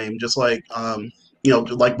in the game, just like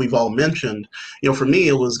like we've all mentioned, for me,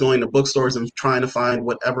 it was going to bookstores and trying to find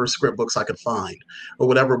whatever script books I could find, or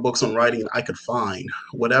whatever books on writing I could find,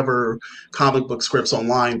 whatever comic book scripts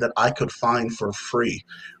online that I could find for free.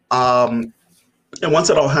 And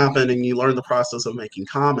once it all happened and you learn the process of making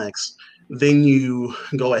comics, then you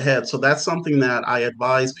go ahead. So that's something that I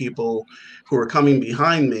advise people who are coming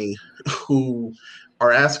behind me, who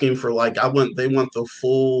are asking for, like, they want the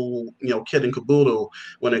full, kit and caboodle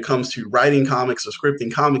when it comes to writing comics or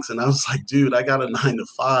scripting comics. And I was like, dude, I got a 9 to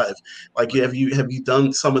 5. Like, have you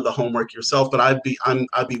done some of the homework yourself? But I'd be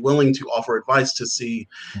willing to offer advice to see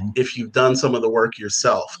if you've done some of the work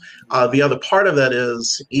yourself. The other part of that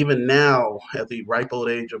is, even now at the ripe old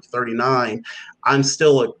age of 39, I'm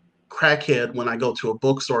still a crackhead when I go to a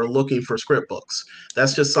bookstore looking for script books.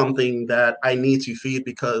 That's just something that I need to feed,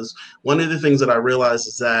 because one of the things that I realize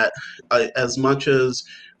is that as much as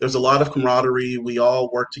there's a lot of camaraderie, we all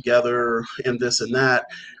work together and this and that,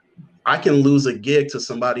 I can lose a gig to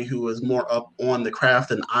somebody who is more up on the craft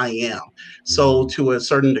than I am. So to a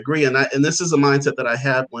certain degree, and this is a mindset that I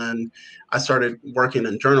had when I started working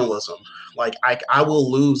in journalism, like I will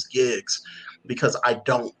lose gigs because I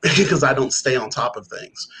don't stay on top of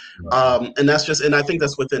things. And I think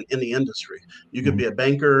that's within the industry. You could be a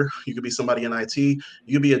banker, you could be somebody in IT, you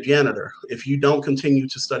could be a janitor. If you don't continue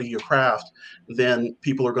to study your craft, then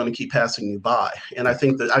people are going to keep passing you by. And I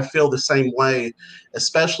think that I feel the same way,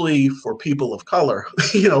 especially for people of color,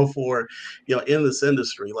 in this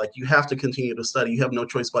industry. Like, you have to continue to study. You have no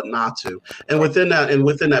choice but not to. And within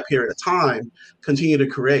that period of time, continue to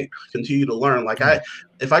create, continue to learn. Like,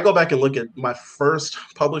 if I go back and look at my first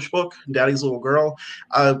published book, Daddy's Little Girl,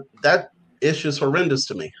 that ish is horrendous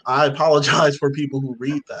to me. I apologize for people who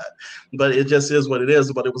read that, but it just is what it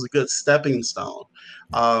is. But it was a good stepping stone.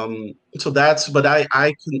 Those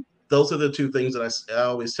are the two things that I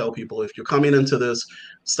always tell people. If you're coming into this,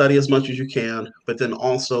 study as much as you can, but then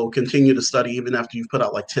also continue to study even after you've put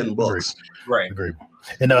out like 10 books. Right. Agreed.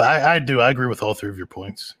 And I agree with all three of your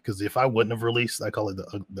points, because if I wouldn't have released, I call it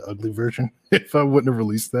the ugly version. If I wouldn't have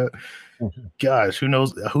released that, gosh, who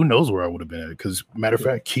knows where I would have been at? Because matter of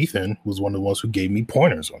fact, Keithan was one of the ones who gave me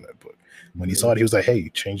pointers on that book. When he saw it, he was like, "Hey,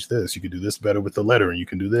 change this. You could do this better with the letter, and you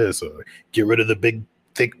can do this, or get rid of the big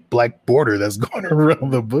thick black border that's going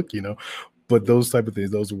around the book." But those type of things,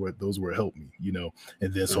 those were what helped me.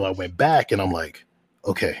 And then so I went back and I'm like,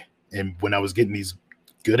 okay. And when I was getting these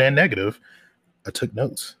good and negative, I took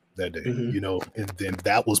notes that day, and then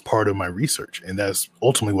that was part of my research. And that's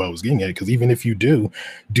ultimately what I was getting at. Because even if you do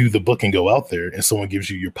the book and go out there and someone gives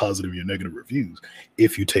you your positive, your negative reviews,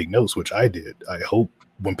 if you take notes, which I did, I hope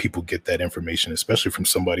when people get that information, especially from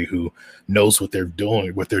somebody who knows what they're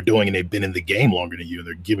doing, and they've been in the game longer than you, and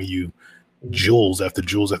they're giving you jewels after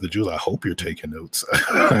jewels after jewels, I hope you're taking notes.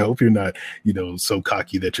 I hope you're not, so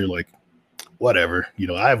cocky that you're like, whatever.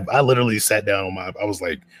 I literally sat down I was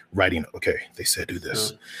like writing, okay, they said do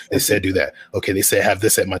this. They said do that. Okay, they said have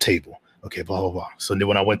this at my table. Okay, blah, blah, blah. So then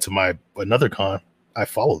when I went to another con, I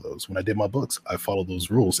follow those. When I did my books, I follow those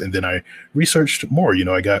rules. And then I researched more.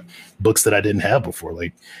 I got books that I didn't have before.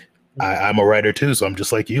 Like, I'm a writer too, so I'm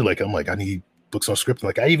just like you. Like, I'm like, I need books on scripting.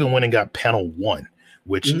 Like, I even went and got Panel 1,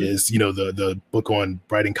 which is, the book on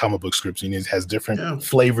writing comic book scripts. And it has different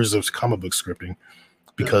flavors of comic book scripting,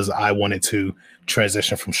 because I wanted to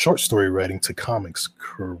transition from short story writing to comics,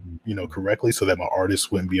 correctly, so that my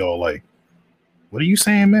artists wouldn't be all like, "What are you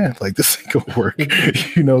saying, man? Like this ain't gonna work,"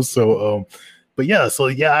 So, but yeah,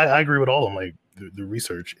 I agree with all of them, like the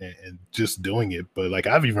research and just doing it. But like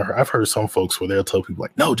I've heard some folks where they'll tell people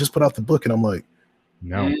like, "No, just put out the book," and I'm like,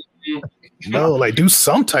 No. No, like do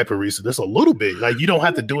some type of research. Just a little bit. Like you don't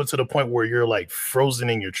have to do it to the point where you're like frozen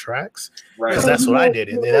in your tracks. Right. Because that's what I did,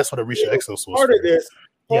 and that's what a Research Exos was. Part of this,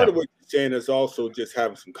 part of what you're saying is also just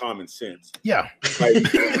having some common sense. Yeah. and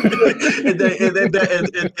in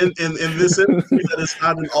this industry that is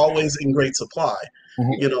not always in great supply.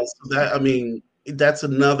 Mm-hmm. So that, I mean, that's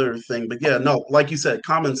another thing. But yeah, no, like you said,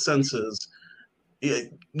 common sense is that's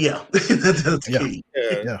key.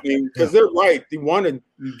 Yeah. I mean, because they're right.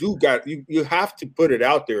 You have to put it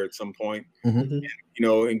out there at some point, and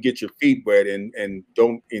get your feet wet and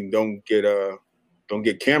don't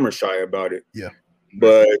get camera shy about it. Yeah.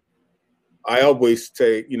 But I always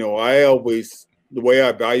say, the way I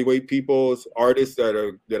evaluate people as artists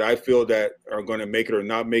that I feel that are going to make it or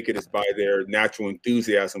not make it is by their natural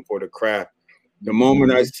enthusiasm for the craft. The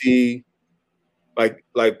moment I see, like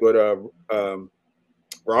what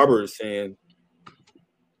Robert is saying,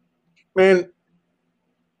 man,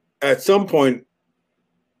 at some point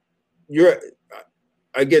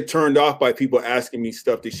I get turned off by people asking me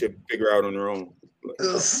stuff they should figure out on their own.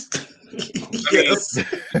 Yes.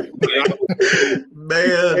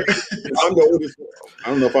 Man. I'm the oldest. I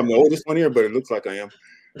don't know if I'm the oldest one here, but it looks like I am.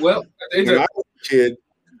 Well, when I was a kid,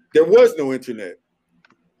 there was no internet.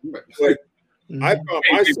 Like, I found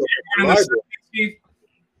myself.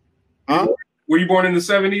 Huh? Were you born in the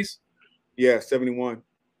 70s? Yeah, 71.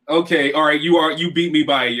 Okay, all right. You beat me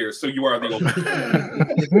by a year, so you are the oldest.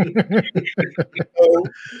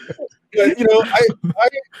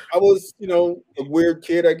 I was, a weird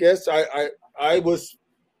kid, I guess. I was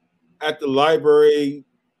at the library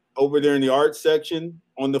over there in the art section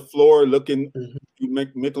on the floor looking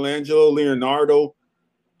at Michelangelo, Leonardo,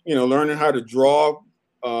 learning how to draw.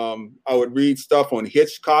 I would read stuff on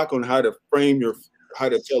Hitchcock on how to how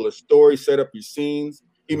to tell a story, set up your scenes.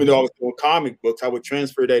 Even though I was doing comic books, I would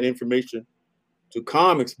transfer that information to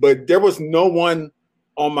comics. But there was no one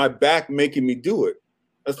on my back making me do it.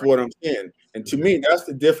 That's what I'm saying. And to me, that's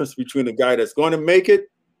the difference between a guy that's going to make it,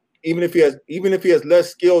 even if he has less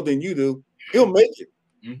skill than you do, he'll make it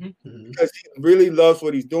because he really loves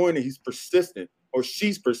what he's doing and he's persistent, or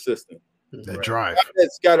she's persistent. That drive.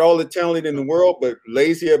 That's got all the talent in the world, but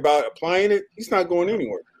lazy about applying it. He's not going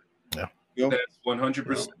anywhere. Yeah, that's 100%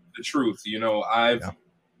 the truth.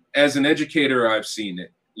 As an educator, I've seen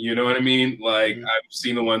it. You know what I mean? Like I've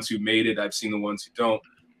seen the ones who made it. I've seen the ones who don't.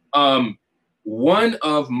 One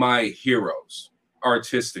of my heroes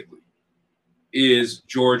artistically is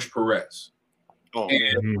George Perez.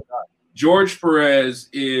 George Perez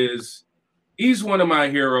he's one of my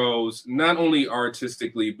heroes, not only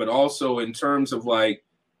artistically, but also in terms of like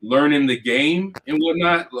learning the game and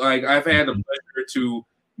whatnot. Like I've had the pleasure to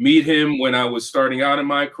meet him when I was starting out in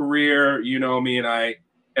my career, and I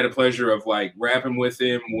had a pleasure of like rapping with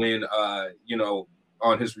him when,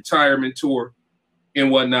 on his retirement tour and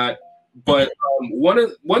whatnot. But one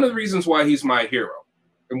of the reasons why he's my hero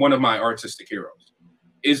and one of my artistic heroes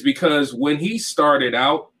is because when he started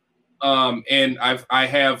out, and I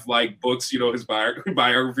have like books, his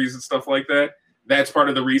biographies and stuff like that. That's part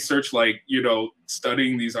of the research, like,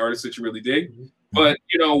 studying these artists that you really dig. But,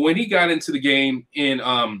 when he got into the game in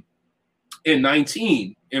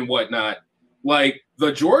 19 and whatnot, like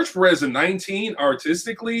the George Perez in 19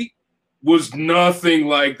 artistically was nothing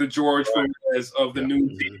like the George Perez of the New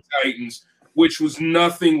Teen Titans, which was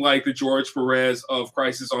nothing like the George Perez of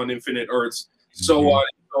Crisis on Infinite Earths, so on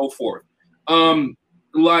and so forth.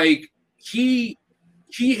 Like he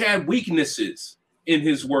had weaknesses in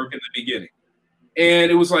his work in the beginning.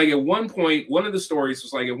 And it was like at one point, one of the stories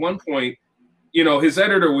was like at one point, his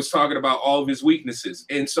editor was talking about all of his weaknesses.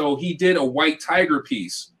 And so he did a White Tiger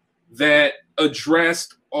piece that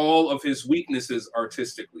addressed all of his weaknesses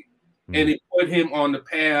artistically. And it put him on the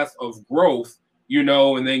path of growth,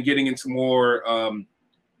 and then getting into more,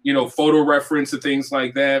 photo reference and things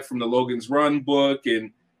like that from the Logan's Run book.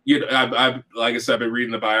 And, I've like I said, I've been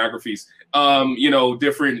reading the biographies,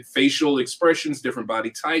 different facial expressions, different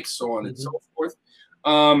body types, so on and so forth.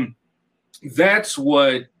 That's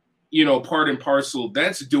what, part and parcel,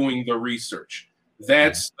 that's doing the research.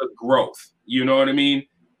 That's the growth, you know what I mean,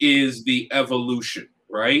 is the evolution,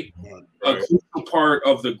 right? A crucial part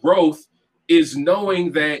of the growth is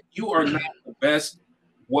knowing that you are not the best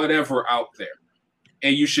whatever out there.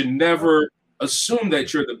 And you should never assume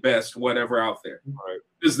that you're the best, whatever out there. Right.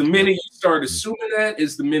 Because the minute you start assuming that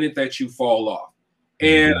is the minute that you fall off.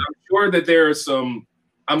 And I'm sure that there are some,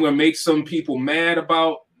 I'm going to make some people mad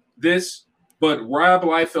about this, but Rob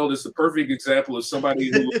Liefeld is the perfect example of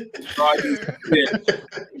somebody who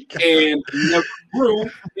and never grew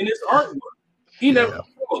in his artwork. He never grew.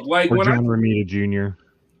 Like or when John Romita Jr.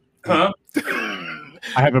 Huh?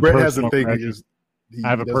 I have a Brett has a personal thing grudge. against. I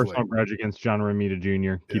have a personal grudge against John Romita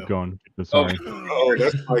Jr. Keep going. Sorry. Oh,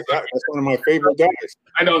 that's one of my favorite guys.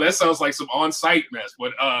 I know that sounds like some on-site mess,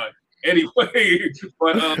 but anyway,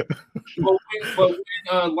 but when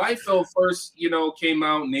Liefeld first, came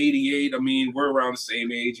out in '88, I mean, we're around the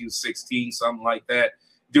same age. He was 16, something like that,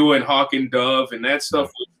 doing Hawk and Dove, and that stuff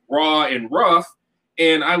was raw and rough.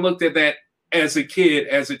 And I looked at that as a kid,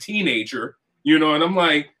 as a teenager, and I'm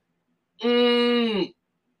like,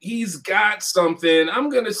 he's got something. I'm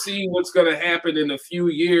going to see what's going to happen in a few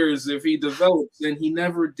years if he develops, and he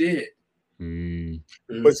never did.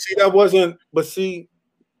 But see, that wasn't.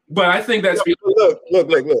 But I think that's look.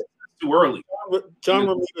 Too early. John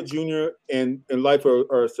Romita Jr. and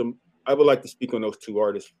Liefeld are some. I would like to speak on those two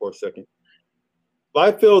artists for a second.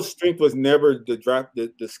 Liefeld's strength was never the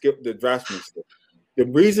draftsmanship. The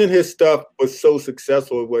reason his stuff was so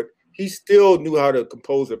successful was he still knew how to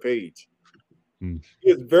compose a page. He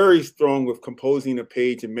was very strong with composing a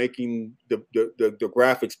page and making the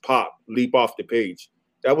graphics pop, leap off the page.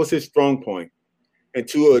 That was his strong point. And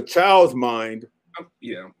to a child's mind,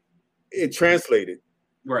 it translated.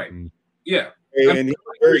 Right. Yeah. And he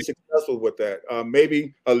was very successful with that.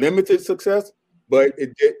 Maybe a limited success, but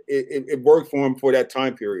it worked for him for that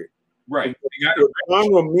time period. Right. John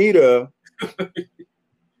Romita,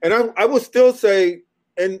 and I would still say,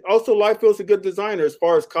 and also Liefeld's a good designer as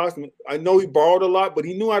far as costume. I know he borrowed a lot, but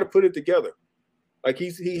he knew how to put it together. Like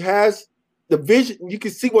he has the vision. You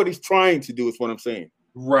can see what he's trying to do is what I'm saying.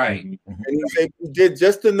 Right. And he did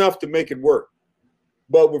just enough to make it work.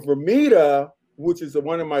 But with Romita, which is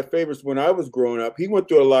one of my favorites when I was growing up, he went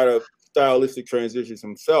through a lot of stylistic transitions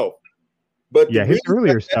himself. But his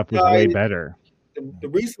earlier stuff was way better. The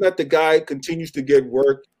reason that the guy continues to get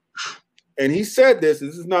work, and he said this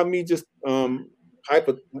is not me just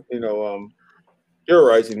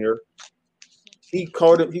theorizing here. He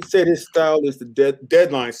said his style is the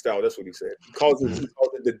deadline style. That's what he said. He calls it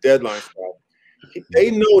the deadline style.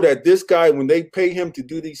 They know that this guy, when they pay him to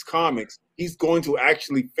do these comics, he's going to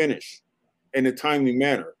actually finish in a timely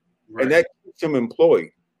manner. Right. And that keeps him employed.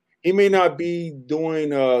 He may not be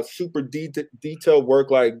doing super detailed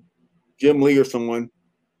work like Jim Lee or someone,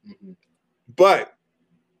 but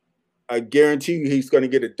I guarantee you he's going to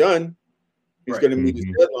get it done. He's going to meet his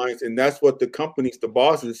deadlines, and that's what the companies, the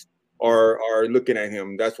bosses, are looking at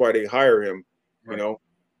him. That's why they hire him,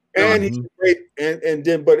 And he's great. And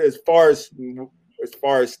then, but as far as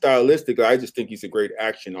stylistic, I just think he's a great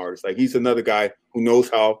action artist. Like he's another guy who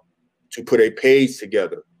knows how to put a page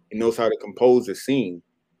together. He knows how to compose a scene.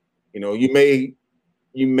 Your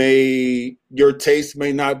taste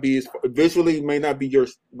may not be visually may not be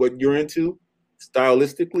what you're into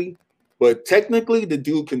stylistically, but technically the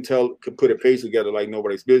dude can put a page together like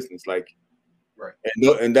nobody's business. Like, right.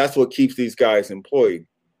 And that's what keeps these guys employed.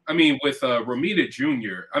 I mean, with Romita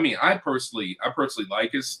Jr., I mean, I personally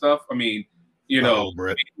like his stuff. I mean,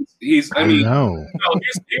 Brett. Here's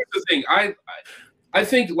the thing. I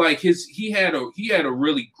think like he had a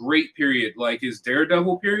really great period, like his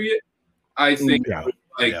Daredevil period. I think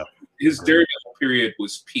his Daredevil period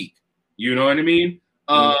was peak. You know what I mean?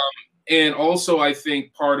 And also I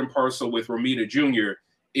think part and parcel with Romita Jr.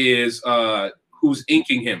 is who's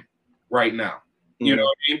inking him right now. You know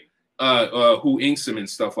what I mean? Who inks him and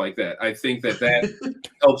stuff like that. I think that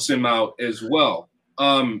helps him out as well.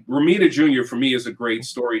 Romita Jr. for me is a great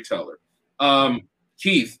storyteller.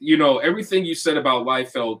 Keith, everything you said about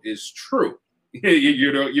Liefeld is true.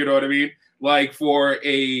 you know what I mean? Like for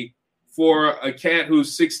a cat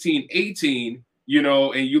who's 16, 18,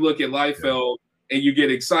 and you look at Liefeld and you get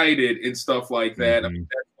excited and stuff like that. I mean,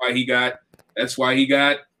 that's why he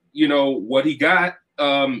got what he got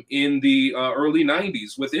in the early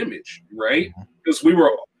 90s with Image, right?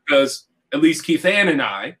 Because at least Keith Ann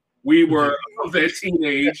and we were of that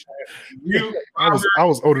teenage. I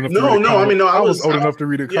was old enough. I was old enough to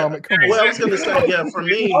read a comic. Come on. Well, I was going to say, for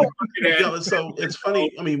me, so it's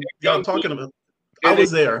funny. I mean, y'all talking about. I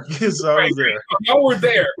was there. So I was there. Y'all were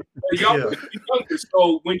there. Y'all were younger.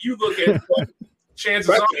 So when you look at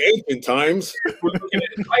chances are, ancient times, we're looking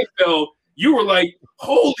at Liefeld, you were like,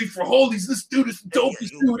 holy for holies, this dude is the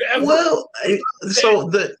dopest dude ever. Well, he's like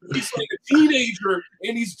a teenager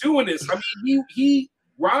and he's doing this. I mean,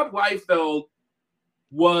 Rob Liefeld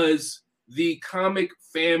was the comic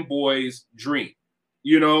fanboy's dream.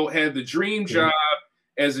 Had the dream job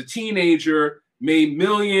as a teenager, made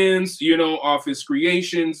millions, off his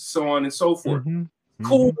creations, so on and so forth.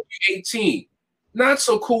 Cool when you're 18. Not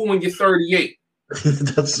so cool when you're 38.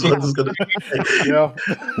 That's what I was gonna say. Yeah.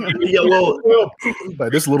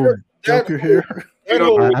 Like this little joker here.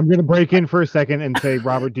 I'm gonna break in for a second and say,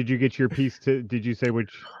 Robert, did you get your piece did you say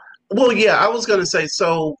which? Well, yeah, I was gonna say,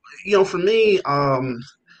 so for me, and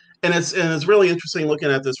it's really interesting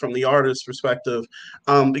looking at this from the artist's perspective,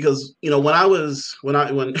 because when I was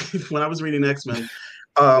reading X-Men,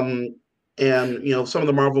 and some of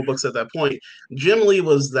the Marvel books at that point, Jim Lee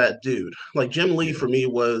was that dude. Like Jim Lee for me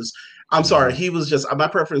was, I'm sorry, he was just, my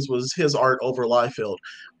preference was his art over Liefeld,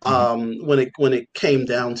 when it came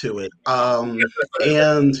down to it.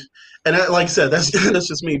 And like I said, that's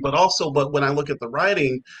just me. But when I look at the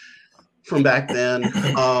writing from back then,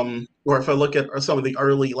 or if I look at some of the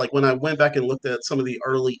early, like when I went back and looked at some of the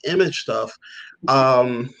early Image stuff,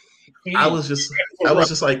 I was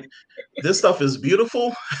just like, this stuff is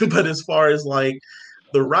beautiful, but as far as like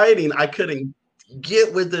the writing, I couldn't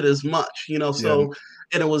get with it as much, so.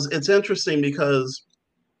 And it's interesting because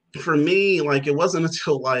for me, like it wasn't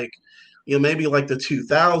until like, maybe like the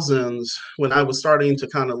 2000s when I was starting to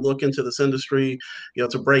kind of look into this industry,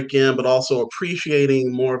 to break in, but also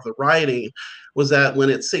appreciating more of the writing, was that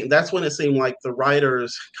that's when it seemed like the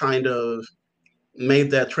writers kind of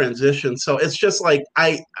made that transition. So it's just like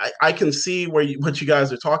I can see what you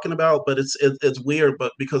guys are talking about, but it's weird.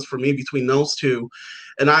 But because for me, between those two,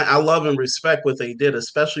 and I love and respect what they did,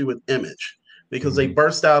 especially with Image. Because they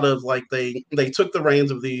burst out of like they took the reins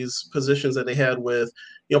of these positions that they had with,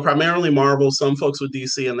 primarily Marvel, some folks with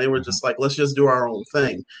DC, and they were just like, let's just do our own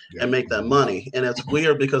thing and make that money. And it's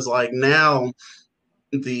weird because like now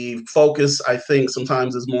the focus, I think,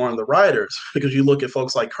 sometimes is more on the writers, because you look at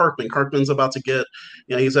folks like Kirkman. Kirkman's about to get,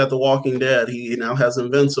 he's at The Walking Dead. He now has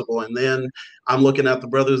Invincible. And then I'm looking at the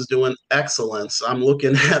brothers doing Excellence. I'm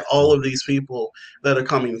looking at all of these people that are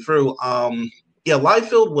coming through.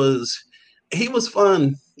 Liefeld he was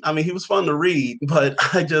fun. I mean, he was fun to read, but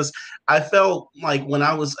I felt like when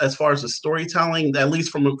I was, as far as the storytelling, at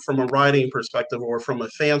least from a writing perspective or from a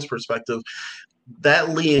fan's perspective, that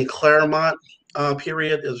Lee and Claremont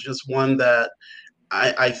period is just one that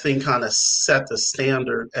I think kind of set the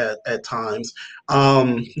standard at times.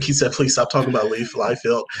 He said, please stop talking about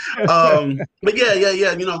Liefeld. But yeah,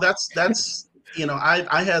 that's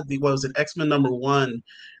I had X-Men #1,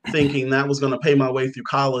 thinking that was going to pay my way through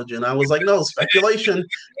college, and I was like, no, speculation,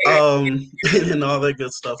 and all that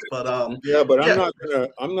good stuff. But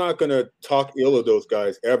I'm not gonna talk ill of those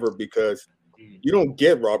guys ever, because you don't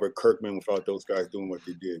get Robert Kirkman without those guys doing what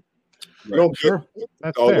they did. You don't get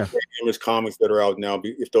all the Image comics that are out now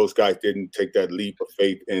if those guys didn't take that leap of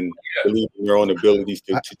faith and believe in their own abilities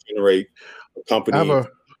to generate a company. I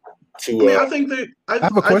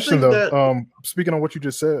have a question though. Speaking on what you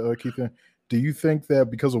just said, Keith, do you think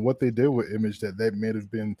that because of what they did with Image, that may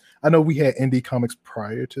have been? I know we had indie comics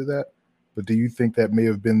prior to that, but do you think that may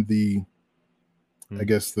have been I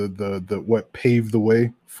guess the what paved the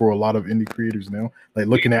way for a lot of indie creators now? Like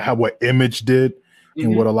looking at what Image did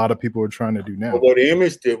and what a lot of people are trying to do now. Well, what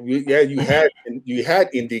Image did, you had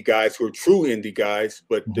indie guys who are true indie guys,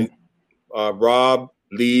 but Rob,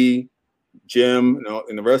 Lee, Jim,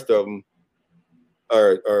 and the rest of them,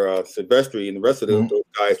 or Silvestri and the rest of those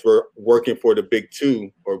guys were working for the big two,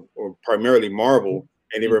 or primarily Marvel,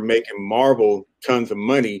 and they were making Marvel tons of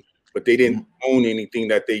money, but they didn't own anything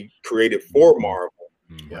that they created for Marvel.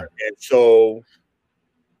 And so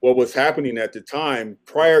what was happening at the time,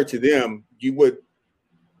 prior to them, the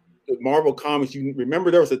Marvel comics, you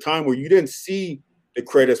remember there was a time where you didn't see the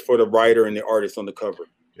credits for the writer and the artist on the cover.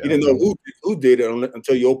 You didn't know who did it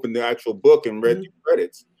until you opened the actual book and read the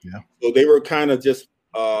credits. So they were kind of just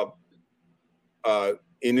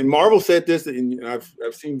and then Marvel said this, and I've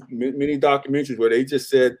seen many documentaries where they just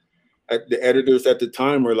said the editors at the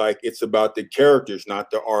time were like, it's about the characters,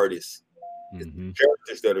 not the artists. It's the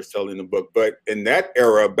characters that are selling the book. But in that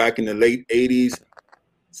era, back in the late 80s,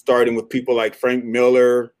 starting with people like Frank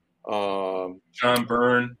Miller, John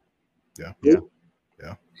Byrne,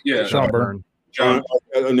 John Byrne,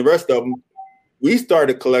 and the rest of them, we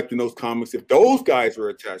started collecting those comics if those guys were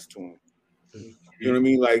attached to them. You know what I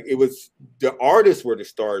mean? Like, it was the artists were the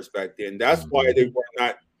stars back then. That's why they were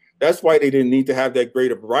not. That's why they didn't need to have that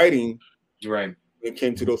great of writing. Right. When it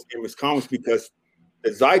came to those Image comics, because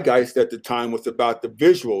the zeitgeist at the time was about the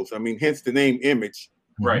visuals. I mean, hence the name Image.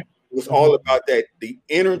 Right. It was all about that, the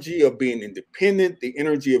energy of being independent, the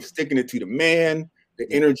energy of sticking it to the man,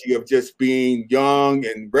 the energy of just being young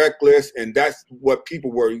and reckless. And that's what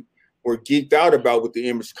people were were geeked out about with the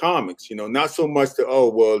Image comics. You know, not so much the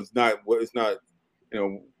it's not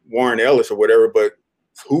Warren Ellis or whatever, but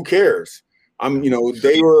who cares?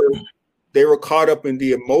 They were caught up in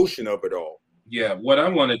the emotion of it all. Yeah, what I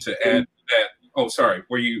wanted to add to that. Oh, sorry.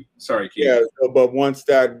 Sorry, Keith? Yeah, but once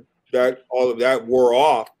that all of that wore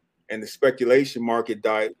off and the speculation market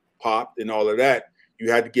popped and all of that, you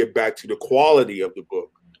had to get back to the quality of the book.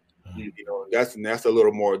 You know, that's a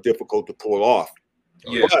little more difficult to pull off.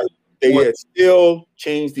 Yeah. But they had still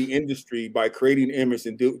changed the industry by creating Image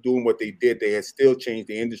and doing what they did. They had still changed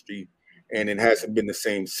the industry, and it hasn't been the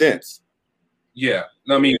same since. Yeah,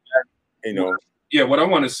 I mean, you know. Yeah, what I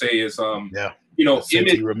want to say is,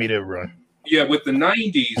 Image run. Yeah, with the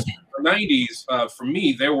 '90s, for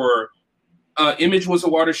me, there were Image was a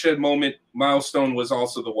watershed moment. Milestone was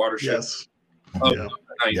also the watershed. Yes. Of the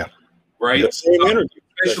 '90s, right? Yeah, same energy.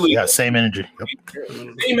 Especially, same energy. Yep.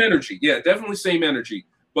 Same energy. Yeah, definitely same energy.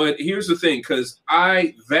 But here's the thing, because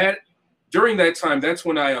during that time, that's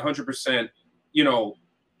when I 100%,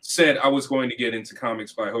 said I was going to get into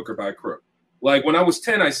comics by hook or by crook. Like when I was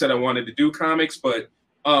 10, I said I wanted to do comics, but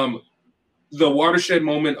the watershed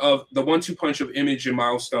moment of the 1-2 punch of Image and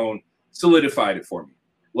Milestone solidified it for me.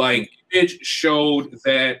 Like Image showed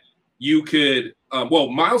that you could,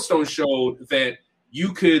 Milestone showed that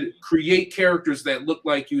you could create characters that looked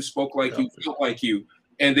like you, spoke like you, felt like you,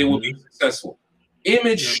 and they will be successful.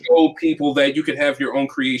 Image showed people that you could have your own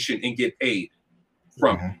creation and get paid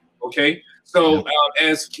from it. Okay, so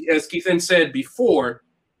as Keithan said before,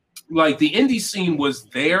 like the indie scene was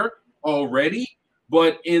there already,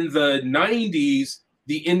 but in the 90s,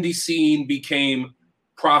 the indie scene became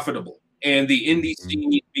profitable and the indie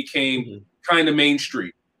scene became kind of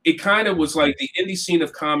mainstream. It kind of was like the indie scene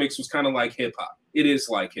of comics was kind of like hip hop. It is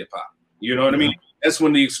like hip hop. You know what I mean? That's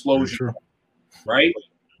when the explosion, right?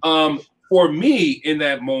 For me, in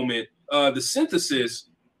that moment, the synthesis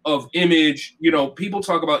of Image, people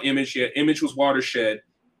talk about Image. Yeah, Image was watershed.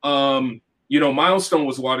 Milestone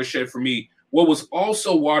was watershed for me. What was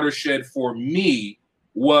also watershed for me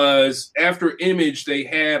was after Image, they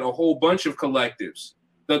had a whole bunch of collectives.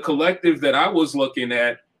 The collective that I was looking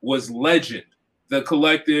at was Legend. The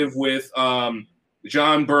collective with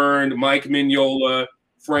John Byrne, Mike Mignola,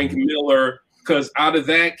 Frank Miller, because out of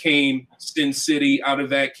that came Sin City, out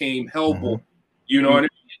of that came Hellboy. You know what I mean?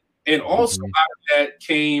 And also out of that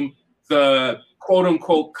came the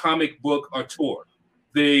quote-unquote comic book auteur,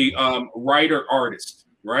 the writer-artist,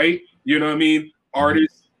 right? You know what I mean?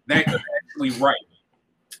 Artist that could actually write.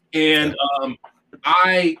 And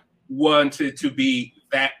I wanted to be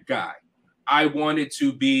that guy. I wanted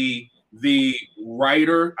to be the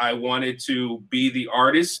writer. I wanted to be the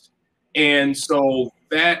artist. And so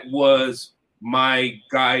that was my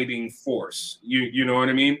guiding force. You know what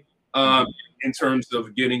I mean? In terms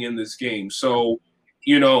of getting in this game. So,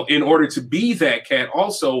 in order to be that cat,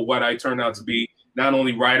 also what I turned out to be, not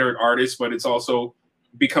only writer and artist, but it's also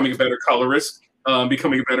becoming a better colorist,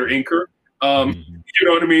 becoming a better inker, you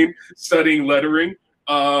know what I mean? Studying lettering,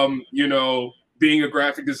 being a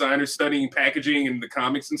graphic designer, studying packaging and the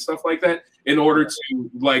comics and stuff like that, in order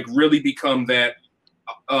to like really become that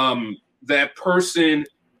that person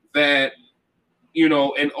that,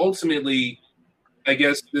 and ultimately, I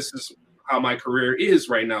guess this is how my career is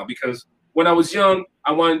right now, because when I was young,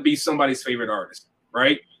 I wanted to be somebody's favorite artist,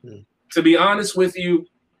 right? To be honest with you,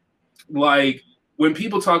 like when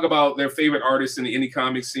people talk about their favorite artists in the indie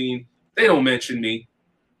comic scene, they don't mention me.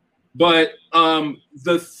 But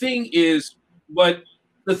the thing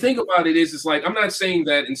about it is like, I'm not saying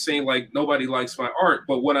that and saying like nobody likes my art,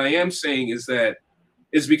 but what I am saying is that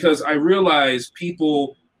is because I realize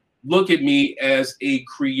people look at me as a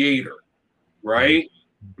creator, right?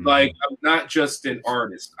 Like I'm not just an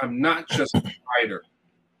artist. I'm not just a writer.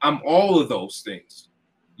 I'm all of those things.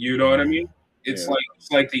 You know what I mean? It's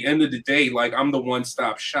like the end of the day, like I'm the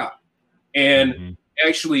one-stop shop. And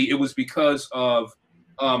actually it was because of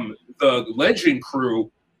the Legend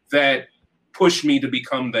crew that pushed me to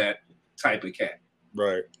become that type of cat.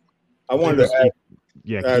 Right. I wanted to add,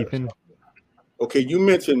 Keithan. Okay, you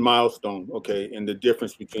mentioned Milestone, okay, and the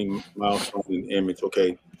difference between Milestone and Image,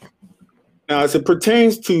 okay. Now, as it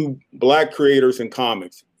pertains to Black creators in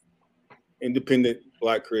comics, independent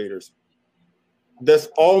Black creators, that's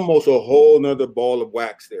almost a whole nother ball of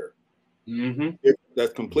wax there.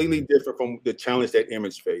 That's completely different from the challenge that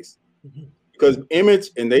Image faced. Because Image,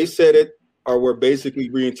 and they said it, we're basically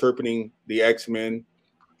reinterpreting the X-Men,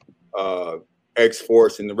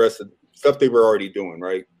 X-Force, and the rest of the stuff they were already doing,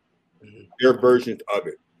 right? Their versions of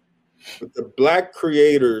it. But the Black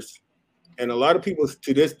creators, and a lot of people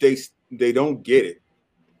to this day, they don't get it.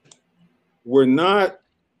 We're not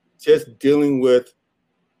just dealing with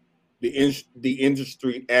the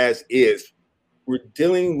industry as is. We're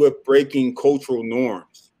dealing with breaking cultural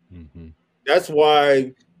norms. Mm-hmm. That's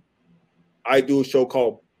why I do a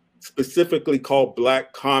show specifically called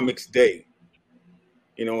Black Comics Day,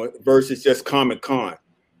 versus just Comic Con,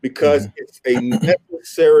 because it's a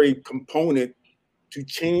necessary component to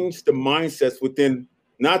change the mindsets within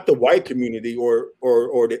not the white community or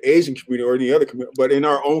the Asian community or any other community, but in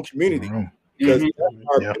our own community. Because that's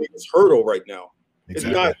our biggest hurdle right now.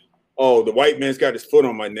 Exactly. It's not, oh, the white man's got his foot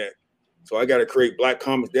on my neck, so I got to create Black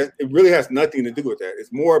comics. It really has nothing to do with that.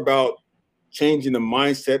 It's more about changing the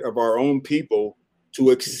mindset of our own people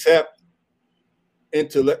to accept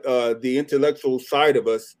the intellectual side of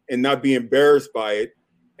us and not be embarrassed by it,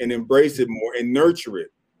 and embrace it more and nurture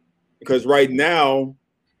it. Because right now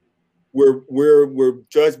we're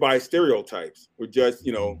judged by stereotypes. We're just,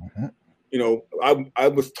 I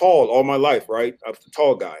was tall all my life, right? I was a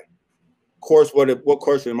tall guy. Of course, what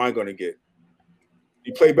course am I going to get?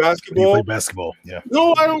 You play basketball? You play basketball, yeah.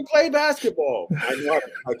 No, I don't play basketball. I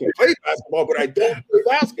can play basketball, but I don't play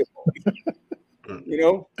basketball.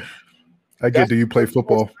 I get. Do you play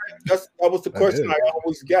football? That was the question I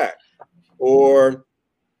always got. Or,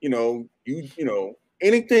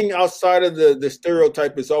 anything outside of the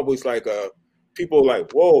stereotype is always like people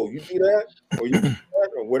like, whoa, you do that, or you do that,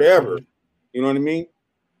 or whatever. You know what I mean?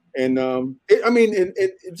 And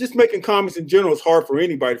just making comics in general is hard for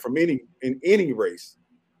anybody in any race.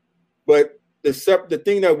 But the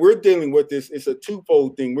thing that we're dealing with is a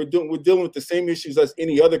twofold thing. We're dealing with the same issues as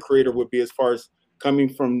any other creator would be, as far as coming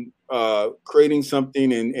from creating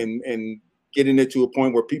something and getting it to a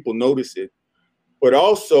point where people notice it. But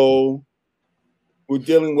also, we're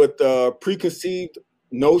dealing with preconceived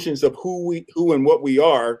notions of who and what we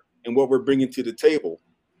are and what we're bringing to the table.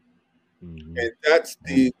 Mm-hmm. And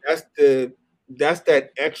that's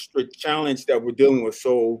that extra challenge that we're dealing with.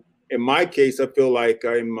 So in my case, I feel like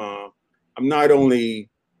I'm not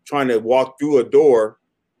only trying to walk through a door,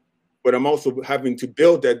 but I'm also having to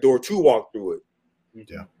build that door to walk through it.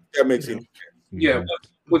 Yeah, that makes sense. Yeah,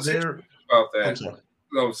 what's interesting about that?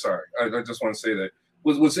 Oh, sorry, I just want to say that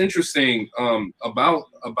what's interesting about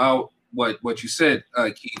what you said,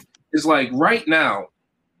 Keith, is like right now,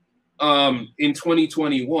 in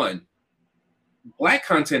 2021. Black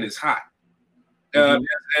content is hot.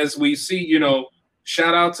 As we see,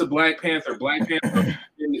 shout out to Black Panther. Black Panther,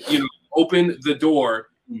 opened the door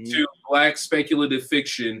to Black speculative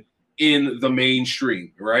fiction in the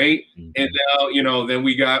mainstream, right? And now, then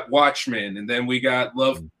we got Watchmen, and then we got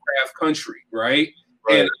Lovecraft Country, right?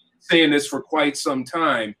 And I've been saying this for quite some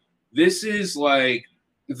time. This is like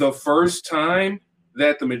the first time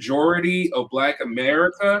that the majority of Black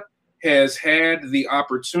America has had the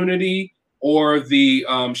opportunity or the,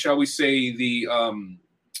 shall we say, the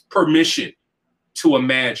permission to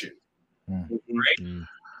imagine, right?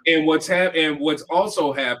 And what's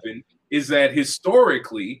also happened is that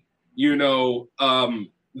historically,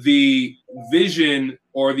 the vision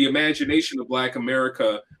or the imagination of Black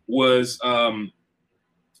America was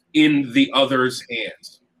in the other's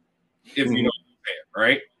hands, if you know what I'm saying,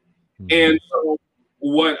 right? And so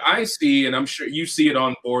what I see, and I'm sure you see it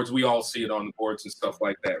on boards, we all see it on the boards and stuff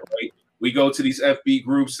like that, right? We go to these FB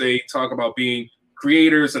groups, they talk about being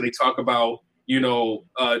creators, and they talk about,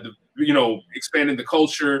 expanding the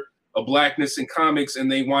culture of Blackness in comics,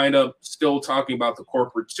 and they wind up still talking about the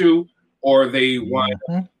corporate too, or they wind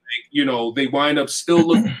up, they wind up still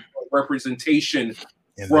looking for representation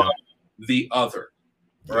from the other,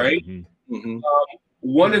 right?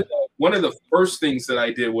 One of the first things that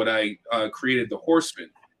I did when I created The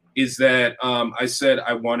Horseman is that I said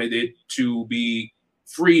I wanted it to be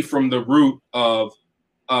free from the root of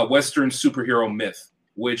Western superhero myth,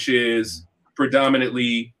 which is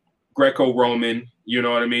predominantly Greco-Roman, you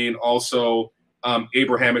know what I mean? Also,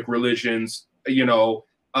 Abrahamic religions, a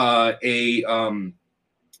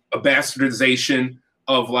bastardization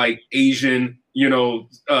of like Asian,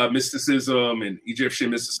 mysticism and Egyptian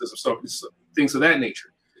mysticism, so things of that nature.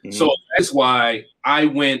 So that's why I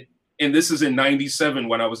went, and this is in '97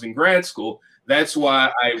 when I was in grad school. That's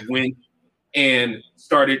why I went and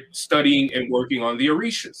started studying and working on the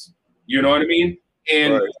Orishas. You know what I mean?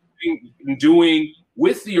 And doing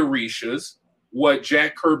with the Orishas what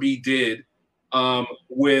Jack Kirby did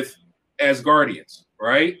with Asgardians,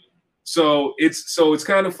 right? So it's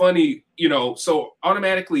kind of funny, so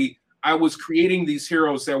automatically I was creating these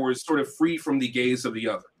heroes that were sort of free from the gaze of the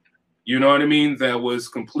other. You know what I mean? That was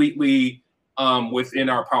completely within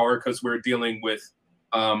our power because we're dealing with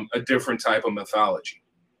a different type of mythology,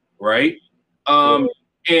 right?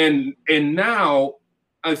 And now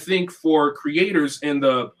I think for creators and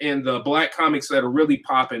the Black comics that are really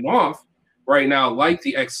popping off right now, like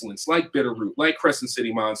The Excellence, like Bitterroot, like Crescent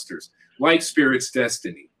City Monsters, like Spirit's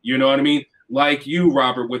Destiny, you know what I mean? Like you,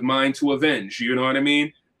 Robert, with Mind to Avenge, you know what I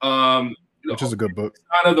mean? Which is a good book.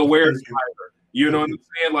 Kind of the Where's Tyler, you know what I'm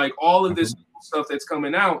saying? Like all of this stuff that's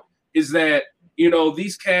coming out is that, you know,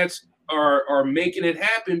 these cats are making it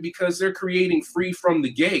happen because they're creating free from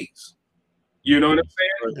the gaze. You know what I'm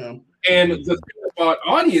saying? Yeah. And the thing about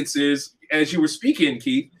audiences, as you were speaking,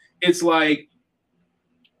 Keith, it's like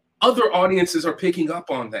other audiences are picking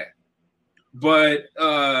up on that. But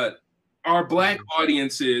our Black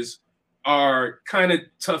audiences are kind of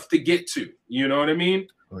tough to get to. You know what I mean?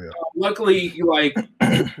 Oh, yeah. Luckily, like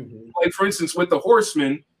for instance, with the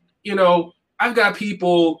Horsemen, you know, I've got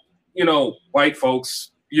people, you know, white folks,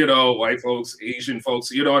 Asian folks,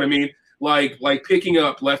 you know what I mean? Like picking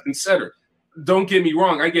up left and center. Don't get me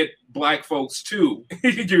wrong, I get Black folks too.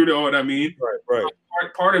 You know what I mean? Right.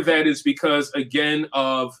 Part of that is because, again,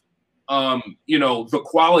 of you know, the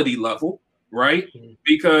quality level, right?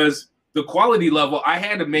 Because the quality level, I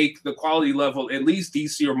had to make the quality level at least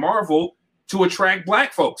DC or Marvel to attract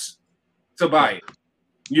Black folks to buy it.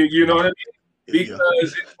 You know what I mean?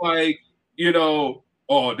 Because it's like, you know,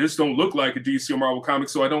 oh, this don't look like a DC or Marvel comic,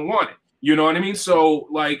 so I don't want it. You know what I mean? So,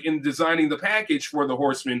 like, in designing the package for the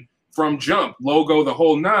Horsemen from Jump, logo, the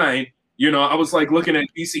whole nine, you know, I was like looking at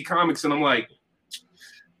DC Comics and I'm like,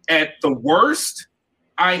 at the worst,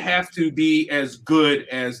 I have to be as good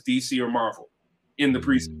as DC or Marvel in the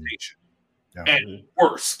presentation. Yeah. At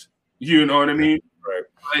worst, you know what I mean? Right.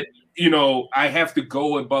 But, you know, I have to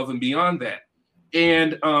go above and beyond that.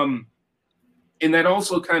 And that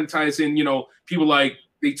also kind of ties in, you know, people like,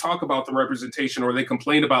 they talk about the representation or they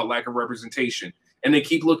complain about lack of representation and they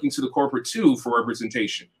keep looking to the corporate too for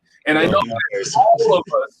representation. And I know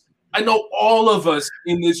all of us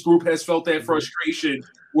in this group has felt that frustration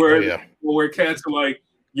where cats are like,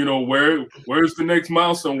 you know, where's the next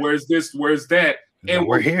milestone? Where's this? Where's that? And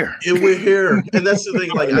we're here. And we're here. And that's the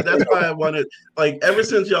thing. Like, that's why I wanted, like, ever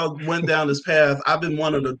since y'all went down this path, I've been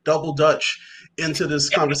wanting to double Dutch into this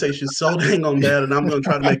conversation so dang on bad, and I'm going to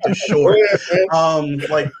try to make this short.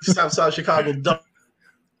 Like Southside Chicago.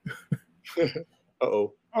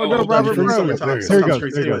 Oh no, Robert, going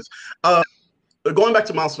back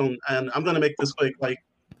to Milestone, and I'm going to make this quick. Like,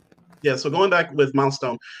 yeah, so going back with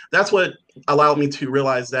Milestone, that's what allowed me to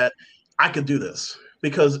realize that I could do this.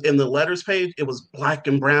 Because in the letters page, it was black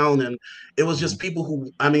and brown, and it was just people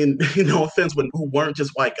who, I mean, no offense, who weren't just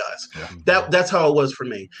white guys. Yeah. That's how it was for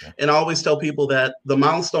me. Yeah. And I always tell people that the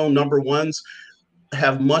Milestone #1s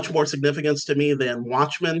have much more significance to me than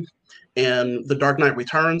Watchmen and The Dark Knight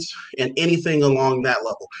Returns and anything along that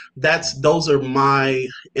level. Those are my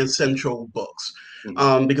essential books,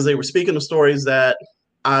 because they were speaking of stories that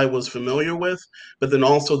I was familiar with, but then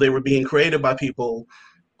also they were being created by people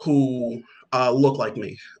who look like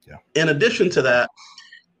me. Yeah. In addition to that,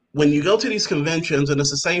 when you go to these conventions, and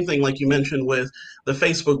it's the same thing like you mentioned with the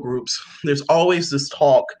Facebook groups, there's always this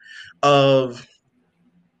talk of,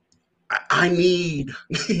 I need,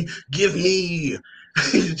 give me,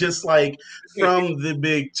 just like from the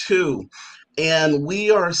big two. And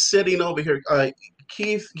we are sitting over here,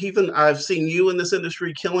 Keith, and I've seen you in this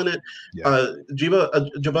industry killing it. Yeah.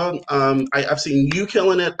 Javon, I've seen you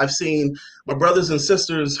killing it. I've seen my brothers and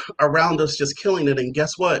sisters around us just killing it. And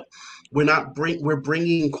guess what? We're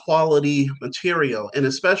bringing quality material. And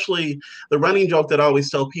especially the running joke that I always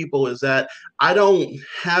tell people is that I don't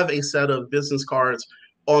have a set of business cards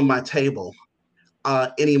on my table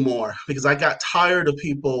anymore, because I got tired of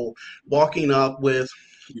people walking up with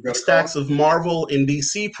stacks of Marvel and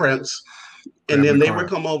DC prints. And then they would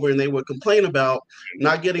come over and they would complain about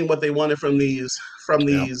not getting what they wanted from these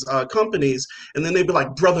companies. And then they'd be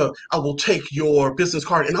like, brother, I will take your business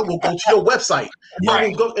card and I will go to your website.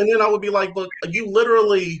 Right. And then I would be like, look, you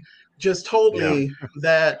literally just told me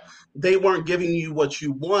that they weren't giving you what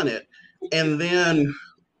you wanted. And then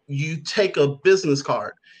you take a business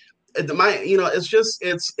card. It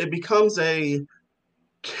becomes a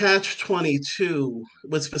catch-22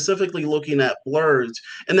 with specifically looking at blurs.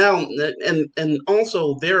 And now, and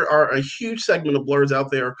also there are a huge segment of blurs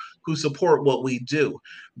out there who support what we do.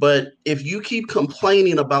 But if you keep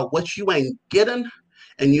complaining about what you ain't getting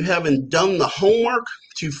and you haven't done the homework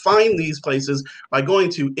to find these places by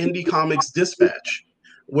going to Indie Comics Dispatch,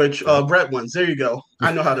 which Brett ones, there you go.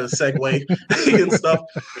 I know how to segue and stuff.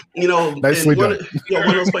 Nicely done. One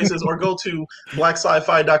of those places, or go to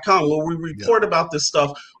blacksci-fi.com where we report about this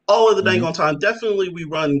stuff all of the dang on time. Definitely we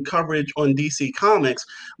run coverage on DC Comics,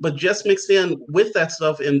 but just mixed in with that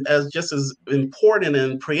stuff, and as just as important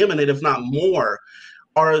and preeminent, if not more,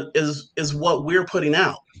 is what we're putting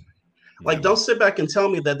out. Like, don't sit back and tell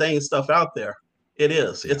me that they ain't stuff out there. It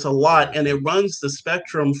is. It's a lot, and it runs the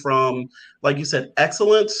spectrum from, like you said,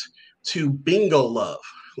 excellence to bingo love.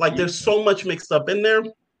 Like, there's so much mixed up in there.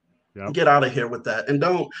 Yep. Get out of here with that, and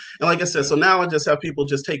don't. And like I said, so now I just have people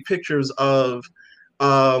just take pictures of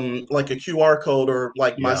like a QR code or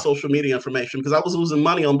like my social media information, because I was losing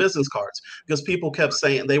money on business cards because people kept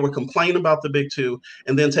saying they were complaining about the big two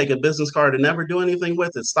and then take a business card and never do anything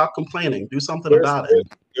with it. Stop complaining. Do something about it.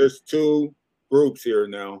 There's two groups here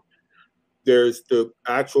now. There's the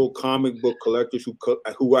actual comic book collectors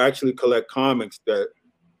who actually collect comics, that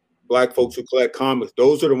Black folks who collect comics.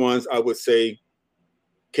 Those are the ones I would say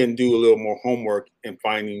can do a little more homework in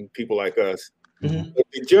finding people like us. Mm-hmm. But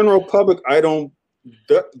the general public,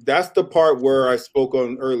 that's the part where I spoke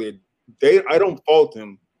on earlier. I don't fault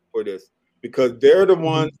them for this, because they're the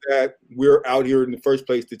ones that we're out here in the first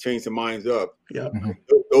place to change their minds up. Yeah. Mm-hmm.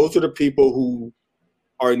 Those are the people who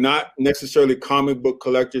are not necessarily comic book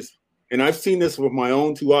collectors. And I've seen this with my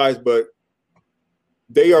own two eyes, but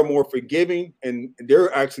they are more forgiving, and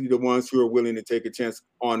they're actually the ones who are willing to take a chance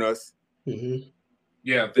on us. Mm-hmm.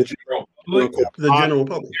 Yeah, the general public. The general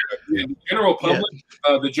public. Yeah, the general public.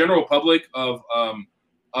 The general public of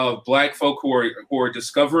Black folk who are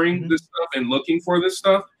discovering this stuff and looking for this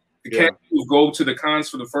stuff. The cats who go to the cons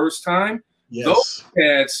for the first time. Yes.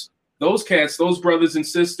 Those cats, those brothers and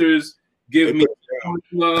sisters give me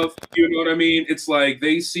love. You know what I mean? It's like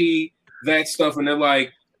they see that stuff and they're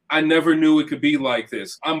like, I never knew it could be like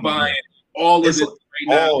this. I'm buying all of this right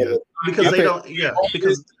now. Because they don't,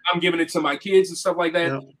 because I'm giving it to my kids and stuff like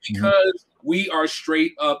that, because we are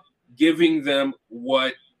straight up giving them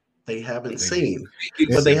what they haven't seen.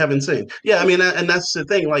 What they haven't seen. Yeah, I mean, and that's the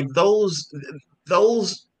thing. Like those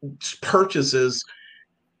purchases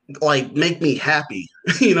like make me happy.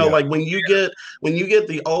 You know, like when you get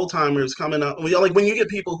the old timers coming up, like when you get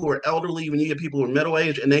people who are elderly, when you get people who are middle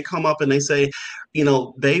aged, and they come up and they say, you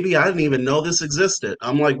know, baby, I didn't even know this existed.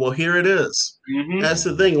 I'm like, well, here it is. Mm-hmm. That's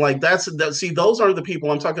the thing. Like see, those are the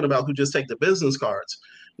people I'm talking about who just take the business cards.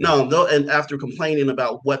 No, and after complaining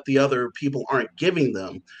about what the other people aren't giving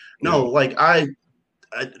them. No, like I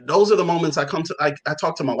those are the moments I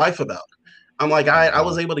talk to my wife about. I'm like, I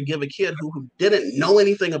was able to give a kid who didn't know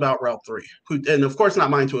anything about Route 3, and of course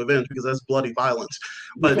not Mind to Avenge, because that's bloody violence,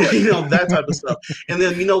 but you know, that type of stuff. And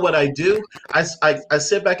then you know what I do? I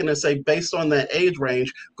sit back and I say, based on that age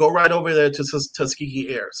range, go right over there to Tuskegee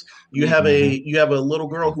Airs. You have a little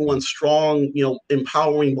girl who wants strong, you know,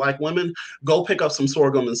 empowering Black women. Go pick up some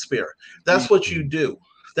sorghum and spear. That's what you do.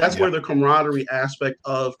 That's where the camaraderie aspect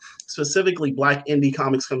of specifically Black indie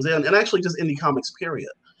comics comes in, and actually just indie comics,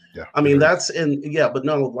 period. Yeah, I mean, but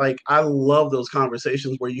no, like I love those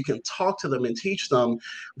conversations where you can talk to them and teach them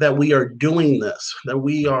that we are doing this, and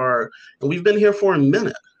we've been here for a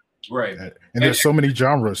minute. Right. And there's so many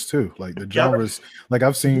genres too. Like the genres, like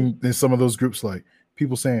I've seen in some of those groups, like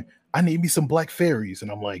people saying, I need me some Black fairies.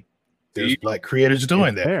 And I'm like, there's Black creators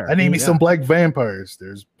doing that. I need me some Black vampires.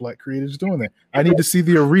 There's Black creators doing that. I need to see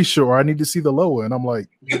the Orisha, or I need to see the Loa. And I'm like,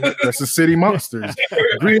 that's the City Monsters.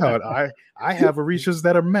 Greenhound. I have Orishas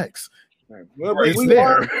that are mechs. Well, we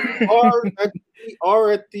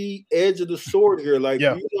are at the edge of the sword here. Like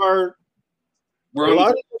we're a lot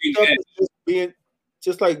of this stuff is just being,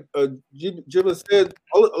 just like Jibba said,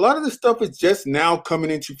 a lot of this stuff is just now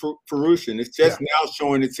coming into fruition. It's just now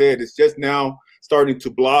showing its head. It's just now starting to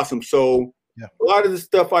blossom. So a lot of the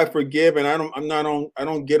stuff I forgive, and I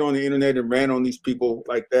don't get on the internet and rant on these people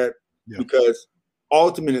like that, because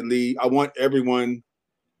ultimately I want everyone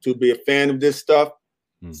to be a fan of this stuff.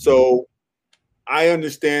 Mm-hmm. So I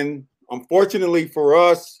understand. Unfortunately for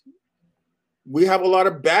us, we have a lot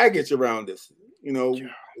of baggage around this. You know,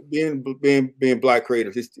 being Black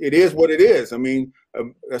creators, it is what it is. I mean,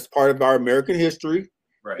 that's part of our American history.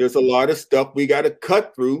 Right. There's a lot of stuff we got to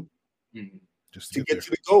cut through just to get to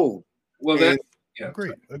the gold. Well, Agreed. Yeah,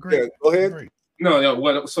 go ahead. Agreed. No.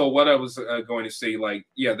 What I was going to say, like,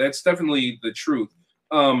 that's definitely the truth.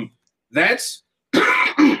 That's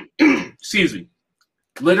excuse me,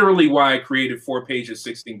 literally why I created 4 pages,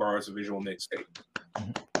 16 bars of visual mixtape.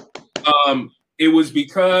 It was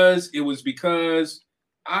because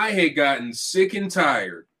I had gotten sick and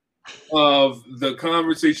tired of the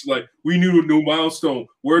conversation, like, we need a new milestone.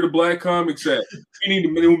 Where the Black comics at? We need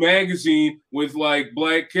a new magazine with like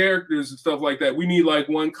Black characters and stuff like that. We need like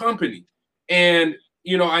one company. And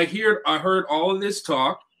you know, I heard all of this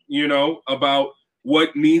talk, you know, about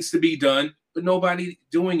what needs to be done, but nobody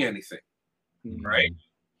doing anything. Right.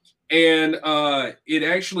 And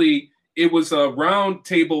it was a round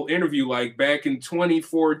table interview, like back in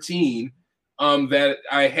 2014. that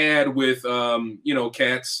I had with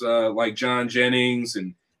cats like John Jennings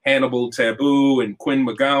and Hannibal Taboo and Quinn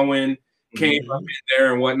McGowan came up in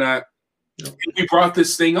there and whatnot. And we brought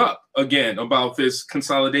this thing up again about this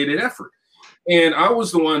consolidated effort. And I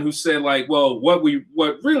was the one who said, like, well, what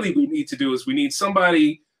really we need to do is we need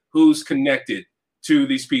somebody who's connected to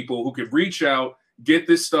these people, who could reach out, get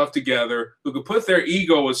this stuff together, who could put their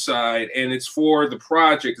ego aside, and it's for the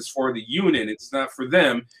project, it's for the unit, it's not for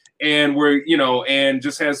them. And and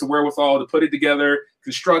just has the wherewithal to put it together,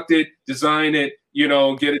 construct it, design it,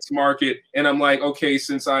 get it to market. And I'm like, okay,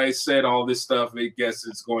 since I said all this stuff, I guess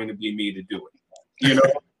it's going to be me to do it.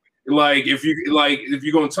 Like if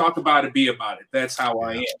you're going to talk about it, be about it. That's how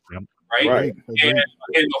I am. Right. And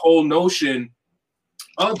the whole notion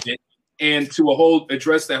of it, and to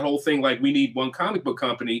address that whole thing, like we need one comic book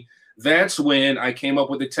company. That's when I came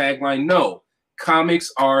up with the tagline, no,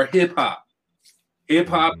 comics are hip hop. Hip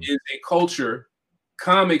hop is a culture.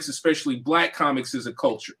 Comics, especially Black comics, is a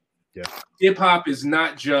culture. Yeah. Hip hop is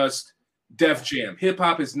not just Def Jam. Hip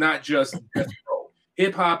hop is not just Death Row.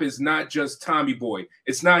 Hip hop is not just Tommy Boy.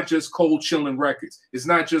 It's not just Cold Chillin' Records. It's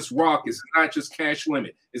not just Rock. It's not just Cash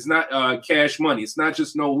Limit. It's not Cash Money. It's not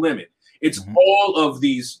just No Limit. It's all of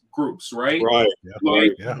these groups, right? Right.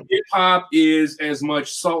 Hip hop is as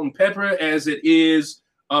much Salt and Pepper as it is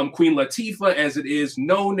Queen Latifah, as it is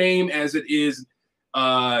No Name, as it is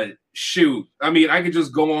shoot. I mean, I could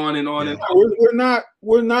just go on and on and on.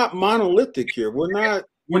 We're not monolithic here. We're not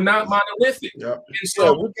monolithic. Yeah. And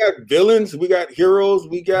so we got villains, we got heroes,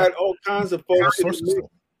 we got all kinds of folks.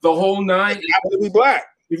 The whole nine happen to be Black.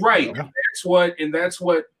 Right. And that's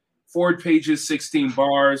what Ford Page's 16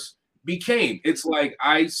 Bars became. It's like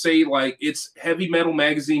I say, like it's Heavy Metal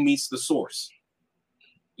Magazine meets The Source.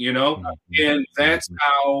 And that's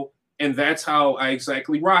how I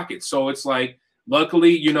exactly rock it. So it's like,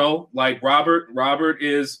 luckily, like Robert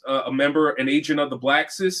is a member, an agent of the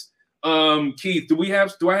Blacksis. Keith,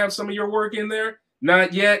 do I have some of your work in there?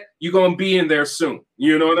 Not yet. You're gonna be in there soon.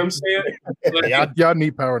 You know what I'm saying? Like, y'all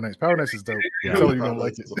need Power Nights. Power Nights is dope. Yeah. You don't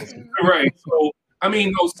like it. Right. So I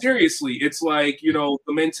mean, no, seriously, it's like, the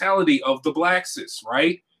mentality of the Blacksis,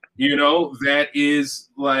 right? That is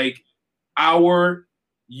like our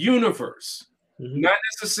universe. Not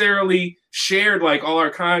necessarily shared, like all our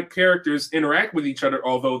characters interact with each other,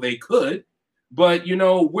 although they could, but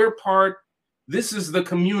we're part. This is the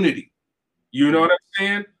community. You know what I'm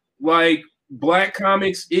saying? Like Black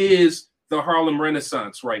comics is the Harlem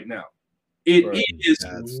Renaissance right now. It is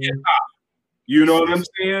hip hop. You know what I'm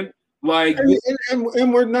saying? Like,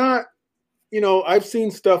 and we're not. I've seen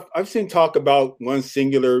talk about one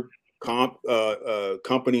singular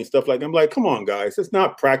company and stuff like that. I'm like, come on, guys, it's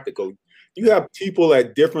not practical. You have people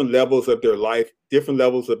at different levels of their life, different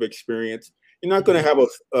levels of experience. You're not going to have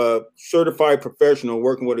a certified professional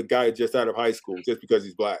working with a guy just out of high school just because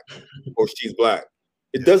he's Black or she's Black.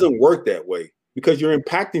 It doesn't work that way because you're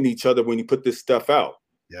impacting each other when you put this stuff out.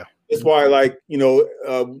 Yeah. That's why,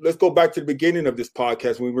 let's go back to the beginning of this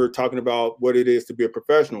podcast when we were talking about what it is to be a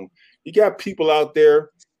professional. You got people out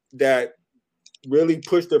there that really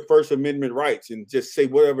push their First Amendment rights and just say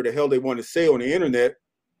whatever the hell they want to say on the internet.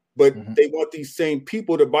 But they want these same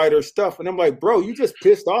people to buy their stuff. And I'm like, bro, you just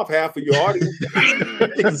pissed off half of your audience.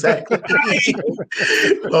 Exactly.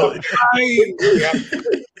 Well,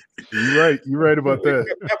 You're right about that.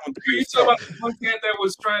 You talking about the one cat that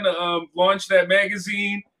was trying to launch that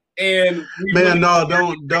magazine, and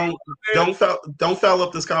don't foul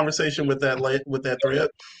up this conversation with that thread.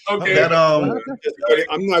 Okay.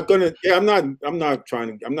 I'm not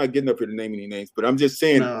getting up here to name any names, but I'm just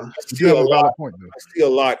saying I see a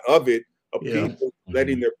lot of it of people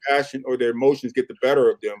letting their passion or their emotions get the better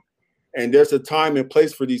of them. And there's a time and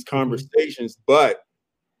place for these conversations, but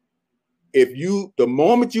the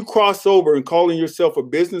moment you cross over and calling yourself a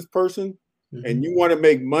business person and you want to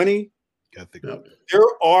make money, there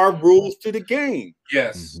are rules to the game.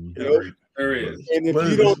 Yes, there is. And if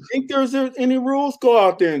you don't think there's any rules, go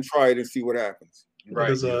out there and try it and see what happens.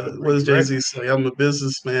 Right. What does Jay-Z say? I'm a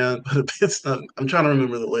businessman, but it's not. I'm trying to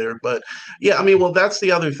remember the lyric, but yeah, I mean, well, that's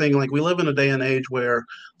the other thing. Like, we live in a day and age where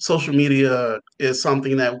social media is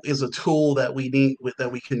something that is a tool that we need, that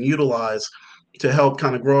we can utilize to help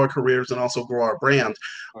kind of grow our careers and also grow our brand.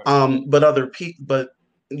 But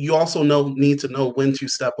you also need to know when to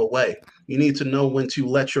step away. You need to know when to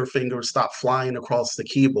let your fingers stop flying across the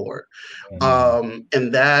keyboard.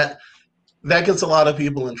 And that gets a lot of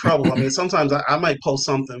people in trouble. I mean, sometimes I might post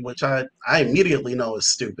something which I immediately know is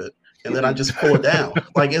stupid, and then I just pull it down.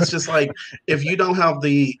 Like, it's just like, if you don't have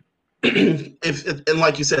the and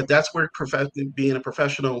like you said, that's where being a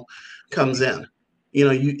professional comes in.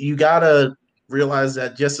 You gotta realize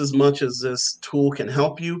that just as much as this tool can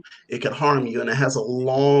help you, it could harm you, and it has a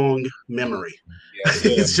long memory.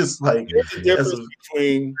 It's just like there's a difference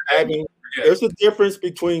between having. There's a difference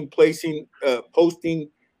between posting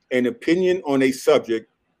an opinion on a subject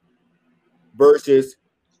versus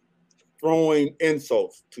throwing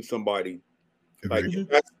insults to somebody. Like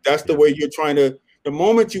that's the way you're trying to. The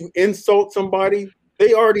moment you insult somebody,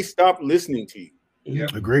 they already stopped listening to you. Yeah,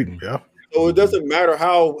 agreed. Yeah. So it doesn't matter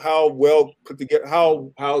how well put together,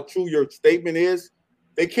 how true your statement is.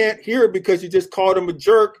 They can't hear it because you just called them a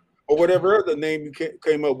jerk or whatever other name you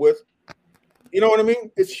came up with. You know what I mean?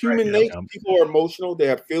 It's human nature. People are emotional. They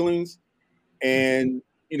have feelings, and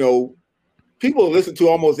people listen to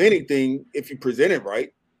almost anything if you present it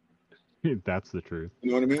right. That's the truth.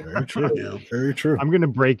 You know what I mean? Very true. Very true. I'm going to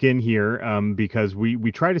break in here because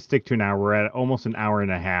we try to stick to an hour. We're at almost an hour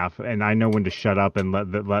and a half, and I know when to shut up and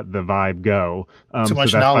let the vibe go. Too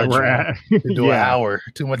much knowledge. To do an hour.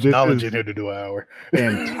 Too much knowledge in here to do an hour.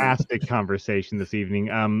 Fantastic conversation this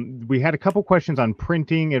evening. We had a couple questions on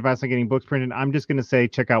printing, advice on getting books printed. I'm just going to say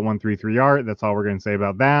check out 133 Art. That's all we're going to say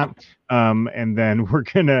about that. And then we're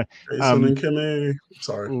going to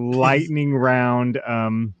lightning round.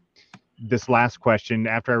 This last question,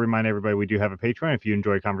 after I remind everybody we do have a Patreon. If you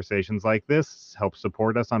enjoy conversations like this, help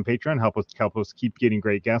support us on Patreon, help us keep getting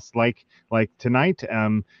great guests like tonight,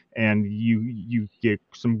 and you get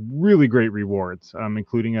some really great rewards,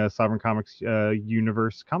 including a Sovereign Comics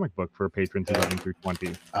Universe comic book for patrons 11 through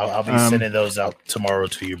 20. I'll be sending those out tomorrow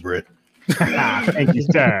to you, Britt. Thank you,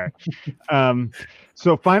 sir.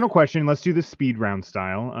 So final question, let's do the speed round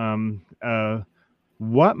style.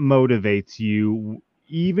 What motivates you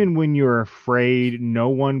even when you're afraid no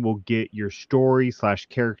one will get your story /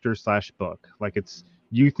 character / book? Like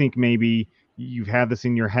you think maybe you've had this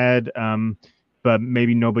in your head, but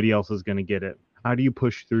maybe nobody else is going to get it. How do you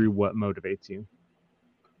push through? What motivates you?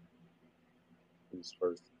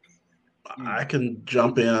 I can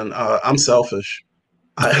jump in. I'm selfish.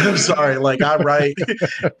 I'm sorry. Like I write,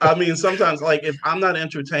 I mean, sometimes like if I'm not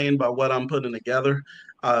entertained by what I'm putting together,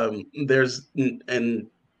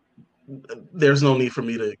 there's no need for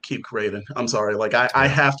me to keep creating. I'm sorry. Like I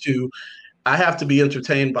have to be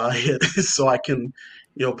entertained by it so I can,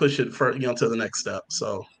 push it for, to the next step.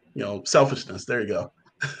 So, selfishness. There you go.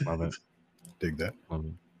 Love it. Dig that. Love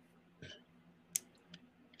it.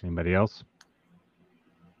 Anybody else?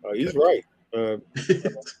 He's right.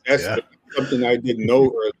 That's something I didn't know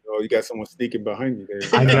earlier. You got someone sneaking behind you there.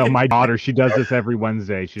 I know my daughter. She does this every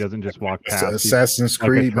Wednesday. She doesn't just walk past. Assassin's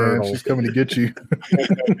Creed, man. She's coming to get you.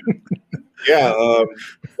 Yeah,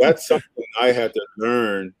 that's something I had to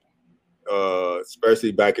learn,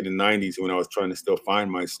 especially back in the 90s when I was trying to still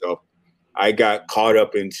find myself. I got caught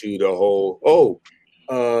up into the whole,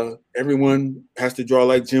 everyone has to draw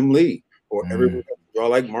like Jim Lee, or everyone has to draw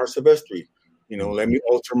like Marc Silvestri. Let me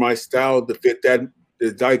alter my style to fit the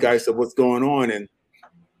zeitgeist of what's going on, and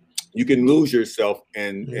you can lose yourself,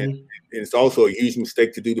 and it's also a huge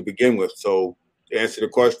mistake to do to begin with. So to answer the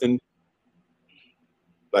question,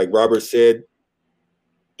 like Robert said,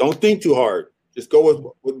 don't think too hard. Just go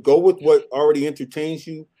with what already entertains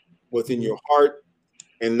you, what's in your heart,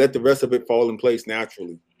 and let the rest of it fall in place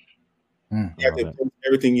naturally. You have to put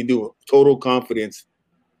everything you do, total confidence,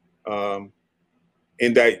 in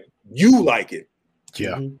that you like it.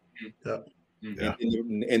 Yeah.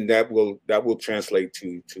 And that will translate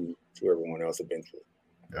to everyone else eventually.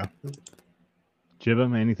 Yeah.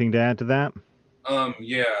 Jibba, anything to add to that?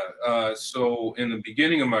 So in the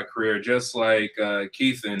beginning of my career, just like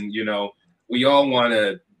Keithan, we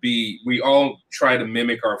all try to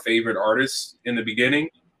mimic our favorite artists in the beginning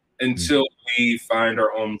until we find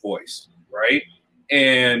our own voice, right?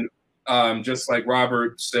 And just like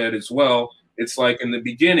Robert said as well, it's like in the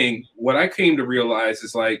beginning, what I came to realize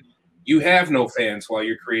is like, you have no fans while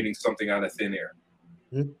you're creating something out of thin air.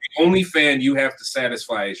 The only fan you have to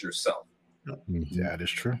satisfy is yourself. Yeah, that is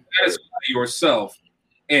true. Satisfy yourself,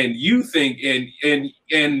 and you think, and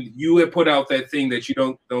you have put out that thing that you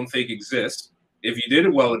don't think exists. If you did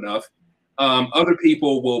it well enough, other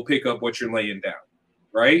people will pick up what you're laying down,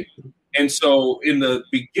 right? And so in the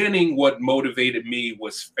beginning, what motivated me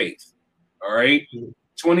was faith. All right,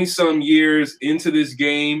 20-some years into this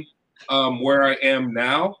game, where I am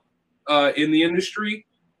now in the industry,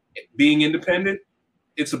 being independent,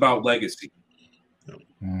 it's about legacy.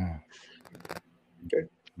 Okay.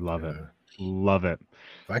 Love it. Love it.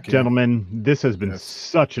 If Gentlemen, this has been Yes.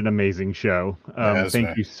 such an amazing show. Yes, Thank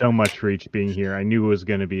man. you so much for each being here. I knew it was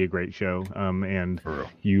going to be a great show, and For real.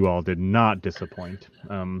 you all did not disappoint.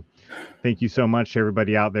 Thank you so much to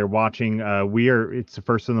everybody out there watching. It's the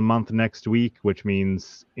first of the month next week, which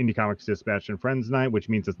means Indie Comics Dispatch and Friends Night, which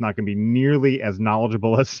means it's not going to be nearly as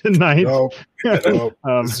knowledgeable as tonight. No, no.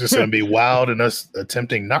 It's just going to be wild and us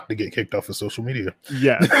attempting not to get kicked off of social media.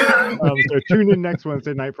 Yes. So tune in next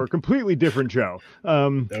Wednesday night for a completely different show.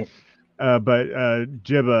 Nope. But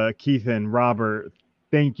Jibba, Keith, and Robert,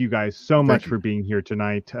 thank you guys so much for being here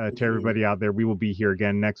tonight. To everybody out there, we will be here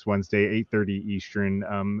again next Wednesday, 8:30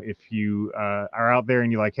 Eastern. If you are out there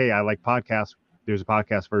and you're like, hey, I like podcasts, there's a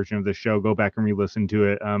podcast version of the show. Go back and re-listen to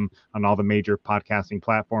it on all the major podcasting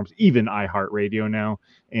platforms, even iHeartRadio now.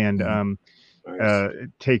 And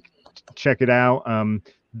check it out.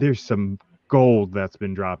 There's some gold that's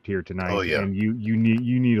been dropped here tonight. Oh, yeah. And you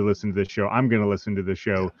need to listen to this show. I'm going to listen to the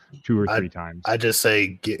show 2 or 3 times. I just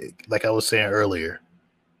say, like I was saying earlier,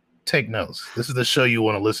 take notes. This is the show you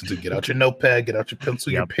want to listen to. Get out your notepad, get out your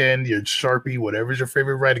pencil, your pen, your Sharpie, whatever's your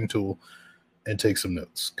favorite writing tool, and take some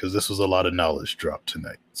notes, because this was a lot of knowledge dropped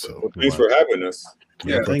tonight. So Well, thanks for having us.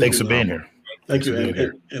 Yeah, thanks for being here. Thank you,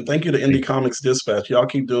 and thank you to Indie Comics Dispatch. Y'all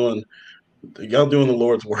doing the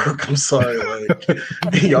Lord's work. I'm sorry, like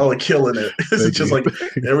y'all are killing it. It's just like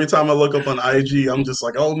every time I look up on IG, I'm just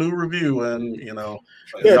like, oh, new review, and Yeah, y'all,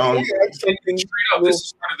 can I add something This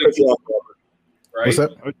is part of the right. What's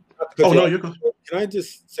that? oh no, you're good. Can I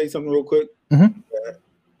just say something real quick? Mhm.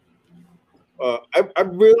 I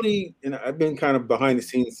really, and I've been kind of behind the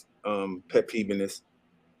scenes pet peeve in this.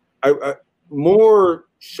 I more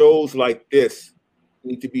shows like this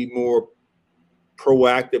need to be more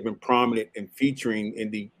proactive and prominent in featuring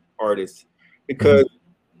indie artists, because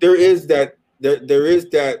there is that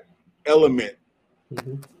element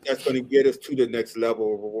that's going to get us to the next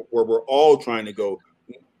level where we're all trying to go.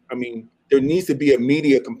 I mean, there needs to be a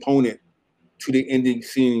media component to the indie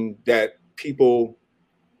scene that people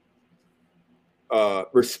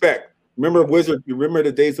respect. Remember Wizard? You remember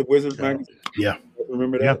the days of Wizard magazine? Yeah.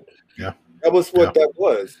 Remember that? Yeah. That was what that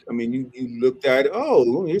was. I mean, you looked at it,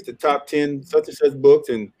 oh, here's the top 10 such and such books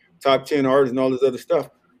and top 10 artists and all this other stuff.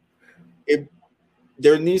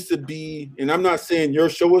 There needs to be, and I'm not saying your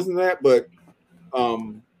show isn't that, but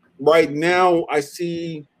right now I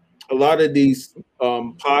see a lot of these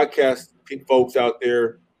podcast folks out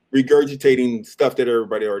there regurgitating stuff that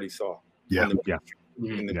everybody already saw. Yeah.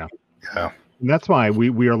 Yeah. And that's why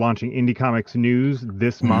we are launching Indie Comics News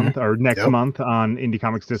this month or next month on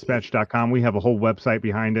IndieComicsDispatch.com. We have a whole website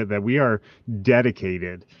behind it that we are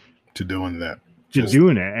dedicated to doing that.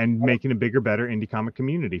 Doing it and making a bigger, better indie comic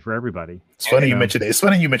community for everybody. It's funny you mentioned it. It's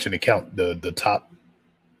funny you mentioned the top,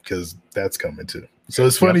 because that's coming too. So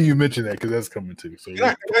it's funny you mentioned that, because that's coming too. So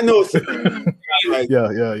I know it's like,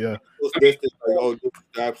 yeah. This is like, oh, this is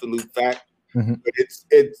the absolute fact, but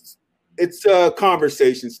it's a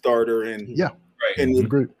conversation starter, and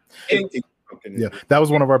Agreed. Yeah, that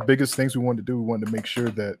was one of our biggest things we wanted to do. We wanted to make sure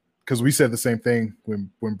that, because we said the same thing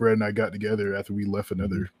when Brett and I got together after we left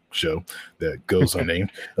another show that goes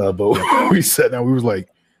unnamed, but we sat down, we was like,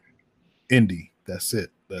 indie, that's it.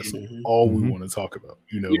 That's all we want to talk about.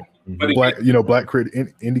 Black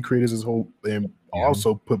indie creators as a whole, and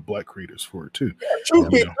also put black creators for it too. Truth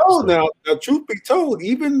be told, now truth be told,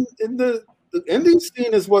 even in the indie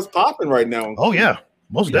scene is what's popping right now. Oh yeah,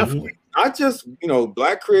 most definitely. Not just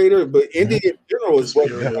black creator, but indie in general is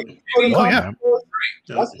what.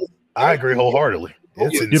 I agree wholehearily.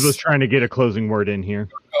 Gibbo's trying to get a closing word in here.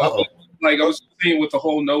 Like I was saying, with the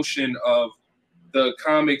whole notion of the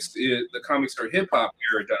comics are hip hop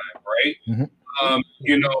paradigm, right?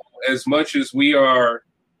 As much as we are,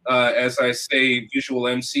 as I say, visual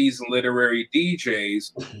MCs and literary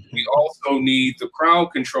DJs, we also need the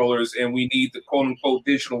crowd controllers, and we need the quote unquote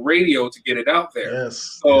digital radio to get it out there.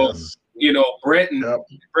 Yes. So Brett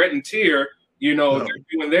and Tier, they're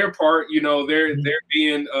doing their part. They're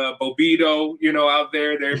being Bobito, out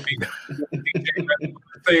there. They're being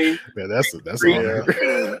thing. Man, that's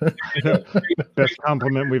best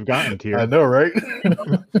compliment we've gotten, Tier. I know, right?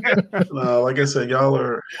 Like I said, y'all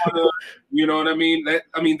are. You know what I mean?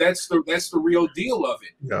 That's the real deal of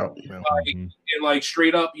it. Yeah. And like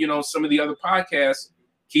straight up, some of the other podcasts,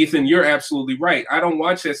 Keith, and you're absolutely right. I don't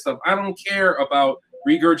watch that stuff. I don't care about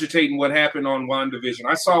regurgitating what happened on WandaVision.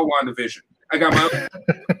 I saw WandaVision. I got my what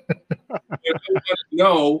I want to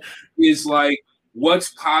know is like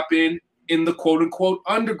what's popping in the quote unquote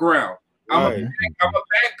underground. I'm a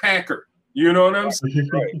backpacker. You know what I'm saying?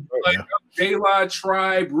 Like De La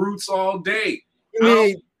Tribe, Roots all day. We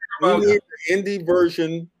need the indie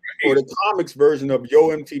version or the comics version of Yo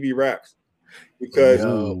MTV Raps, because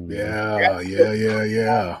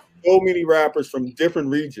Yeah. so many rappers from different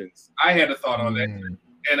regions. I had a thought on that,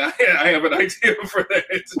 and I have an idea for that.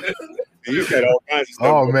 And you had all kinds of stuff.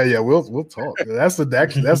 Oh man, yeah, we'll talk. That's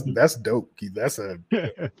dope, Keith.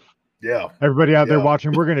 Yeah. Everybody out there Yeah.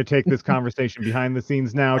 watching, we're going to take this conversation behind the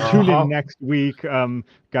scenes now. Tune in next week.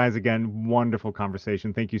 Guys, again, wonderful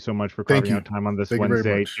conversation. Thank you so much for carving out time on this Thank you very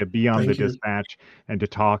Wednesday much. to be on Thank the you. Dispatch and to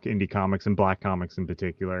talk indie comics and Black comics in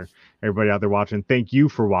particular. Everybody out there watching, thank you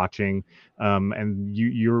for watching. And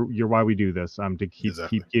you're why we do this. To keep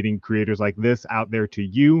getting creators like this out there to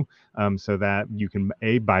you, so that you can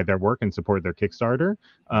buy their work and support their Kickstarter.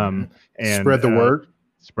 And Spread the word.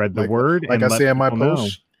 Spread the word. Like and I say in my let people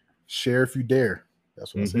post, share if you dare.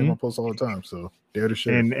 That's what I say in my post all the time. So dare to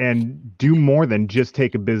share. And do more than just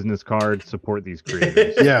take a business card. Support these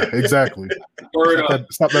creators. Yeah, exactly.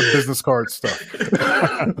 Stop that business card stuff.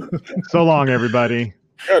 So long, everybody.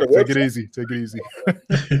 Take it easy.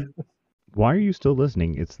 Why are you still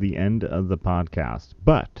listening? It's the end of the podcast.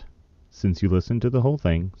 But since you listened to the whole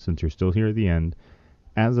thing, since you're still here at the end,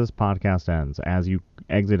 as this podcast ends, as you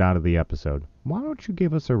exit out of the episode, why don't you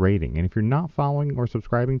give us a rating? And if you're not following or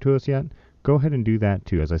subscribing to us yet, go ahead and do that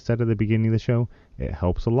too. As I said at the beginning of the show, it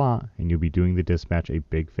helps a lot, and you'll be doing the Dispatch a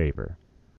big favor.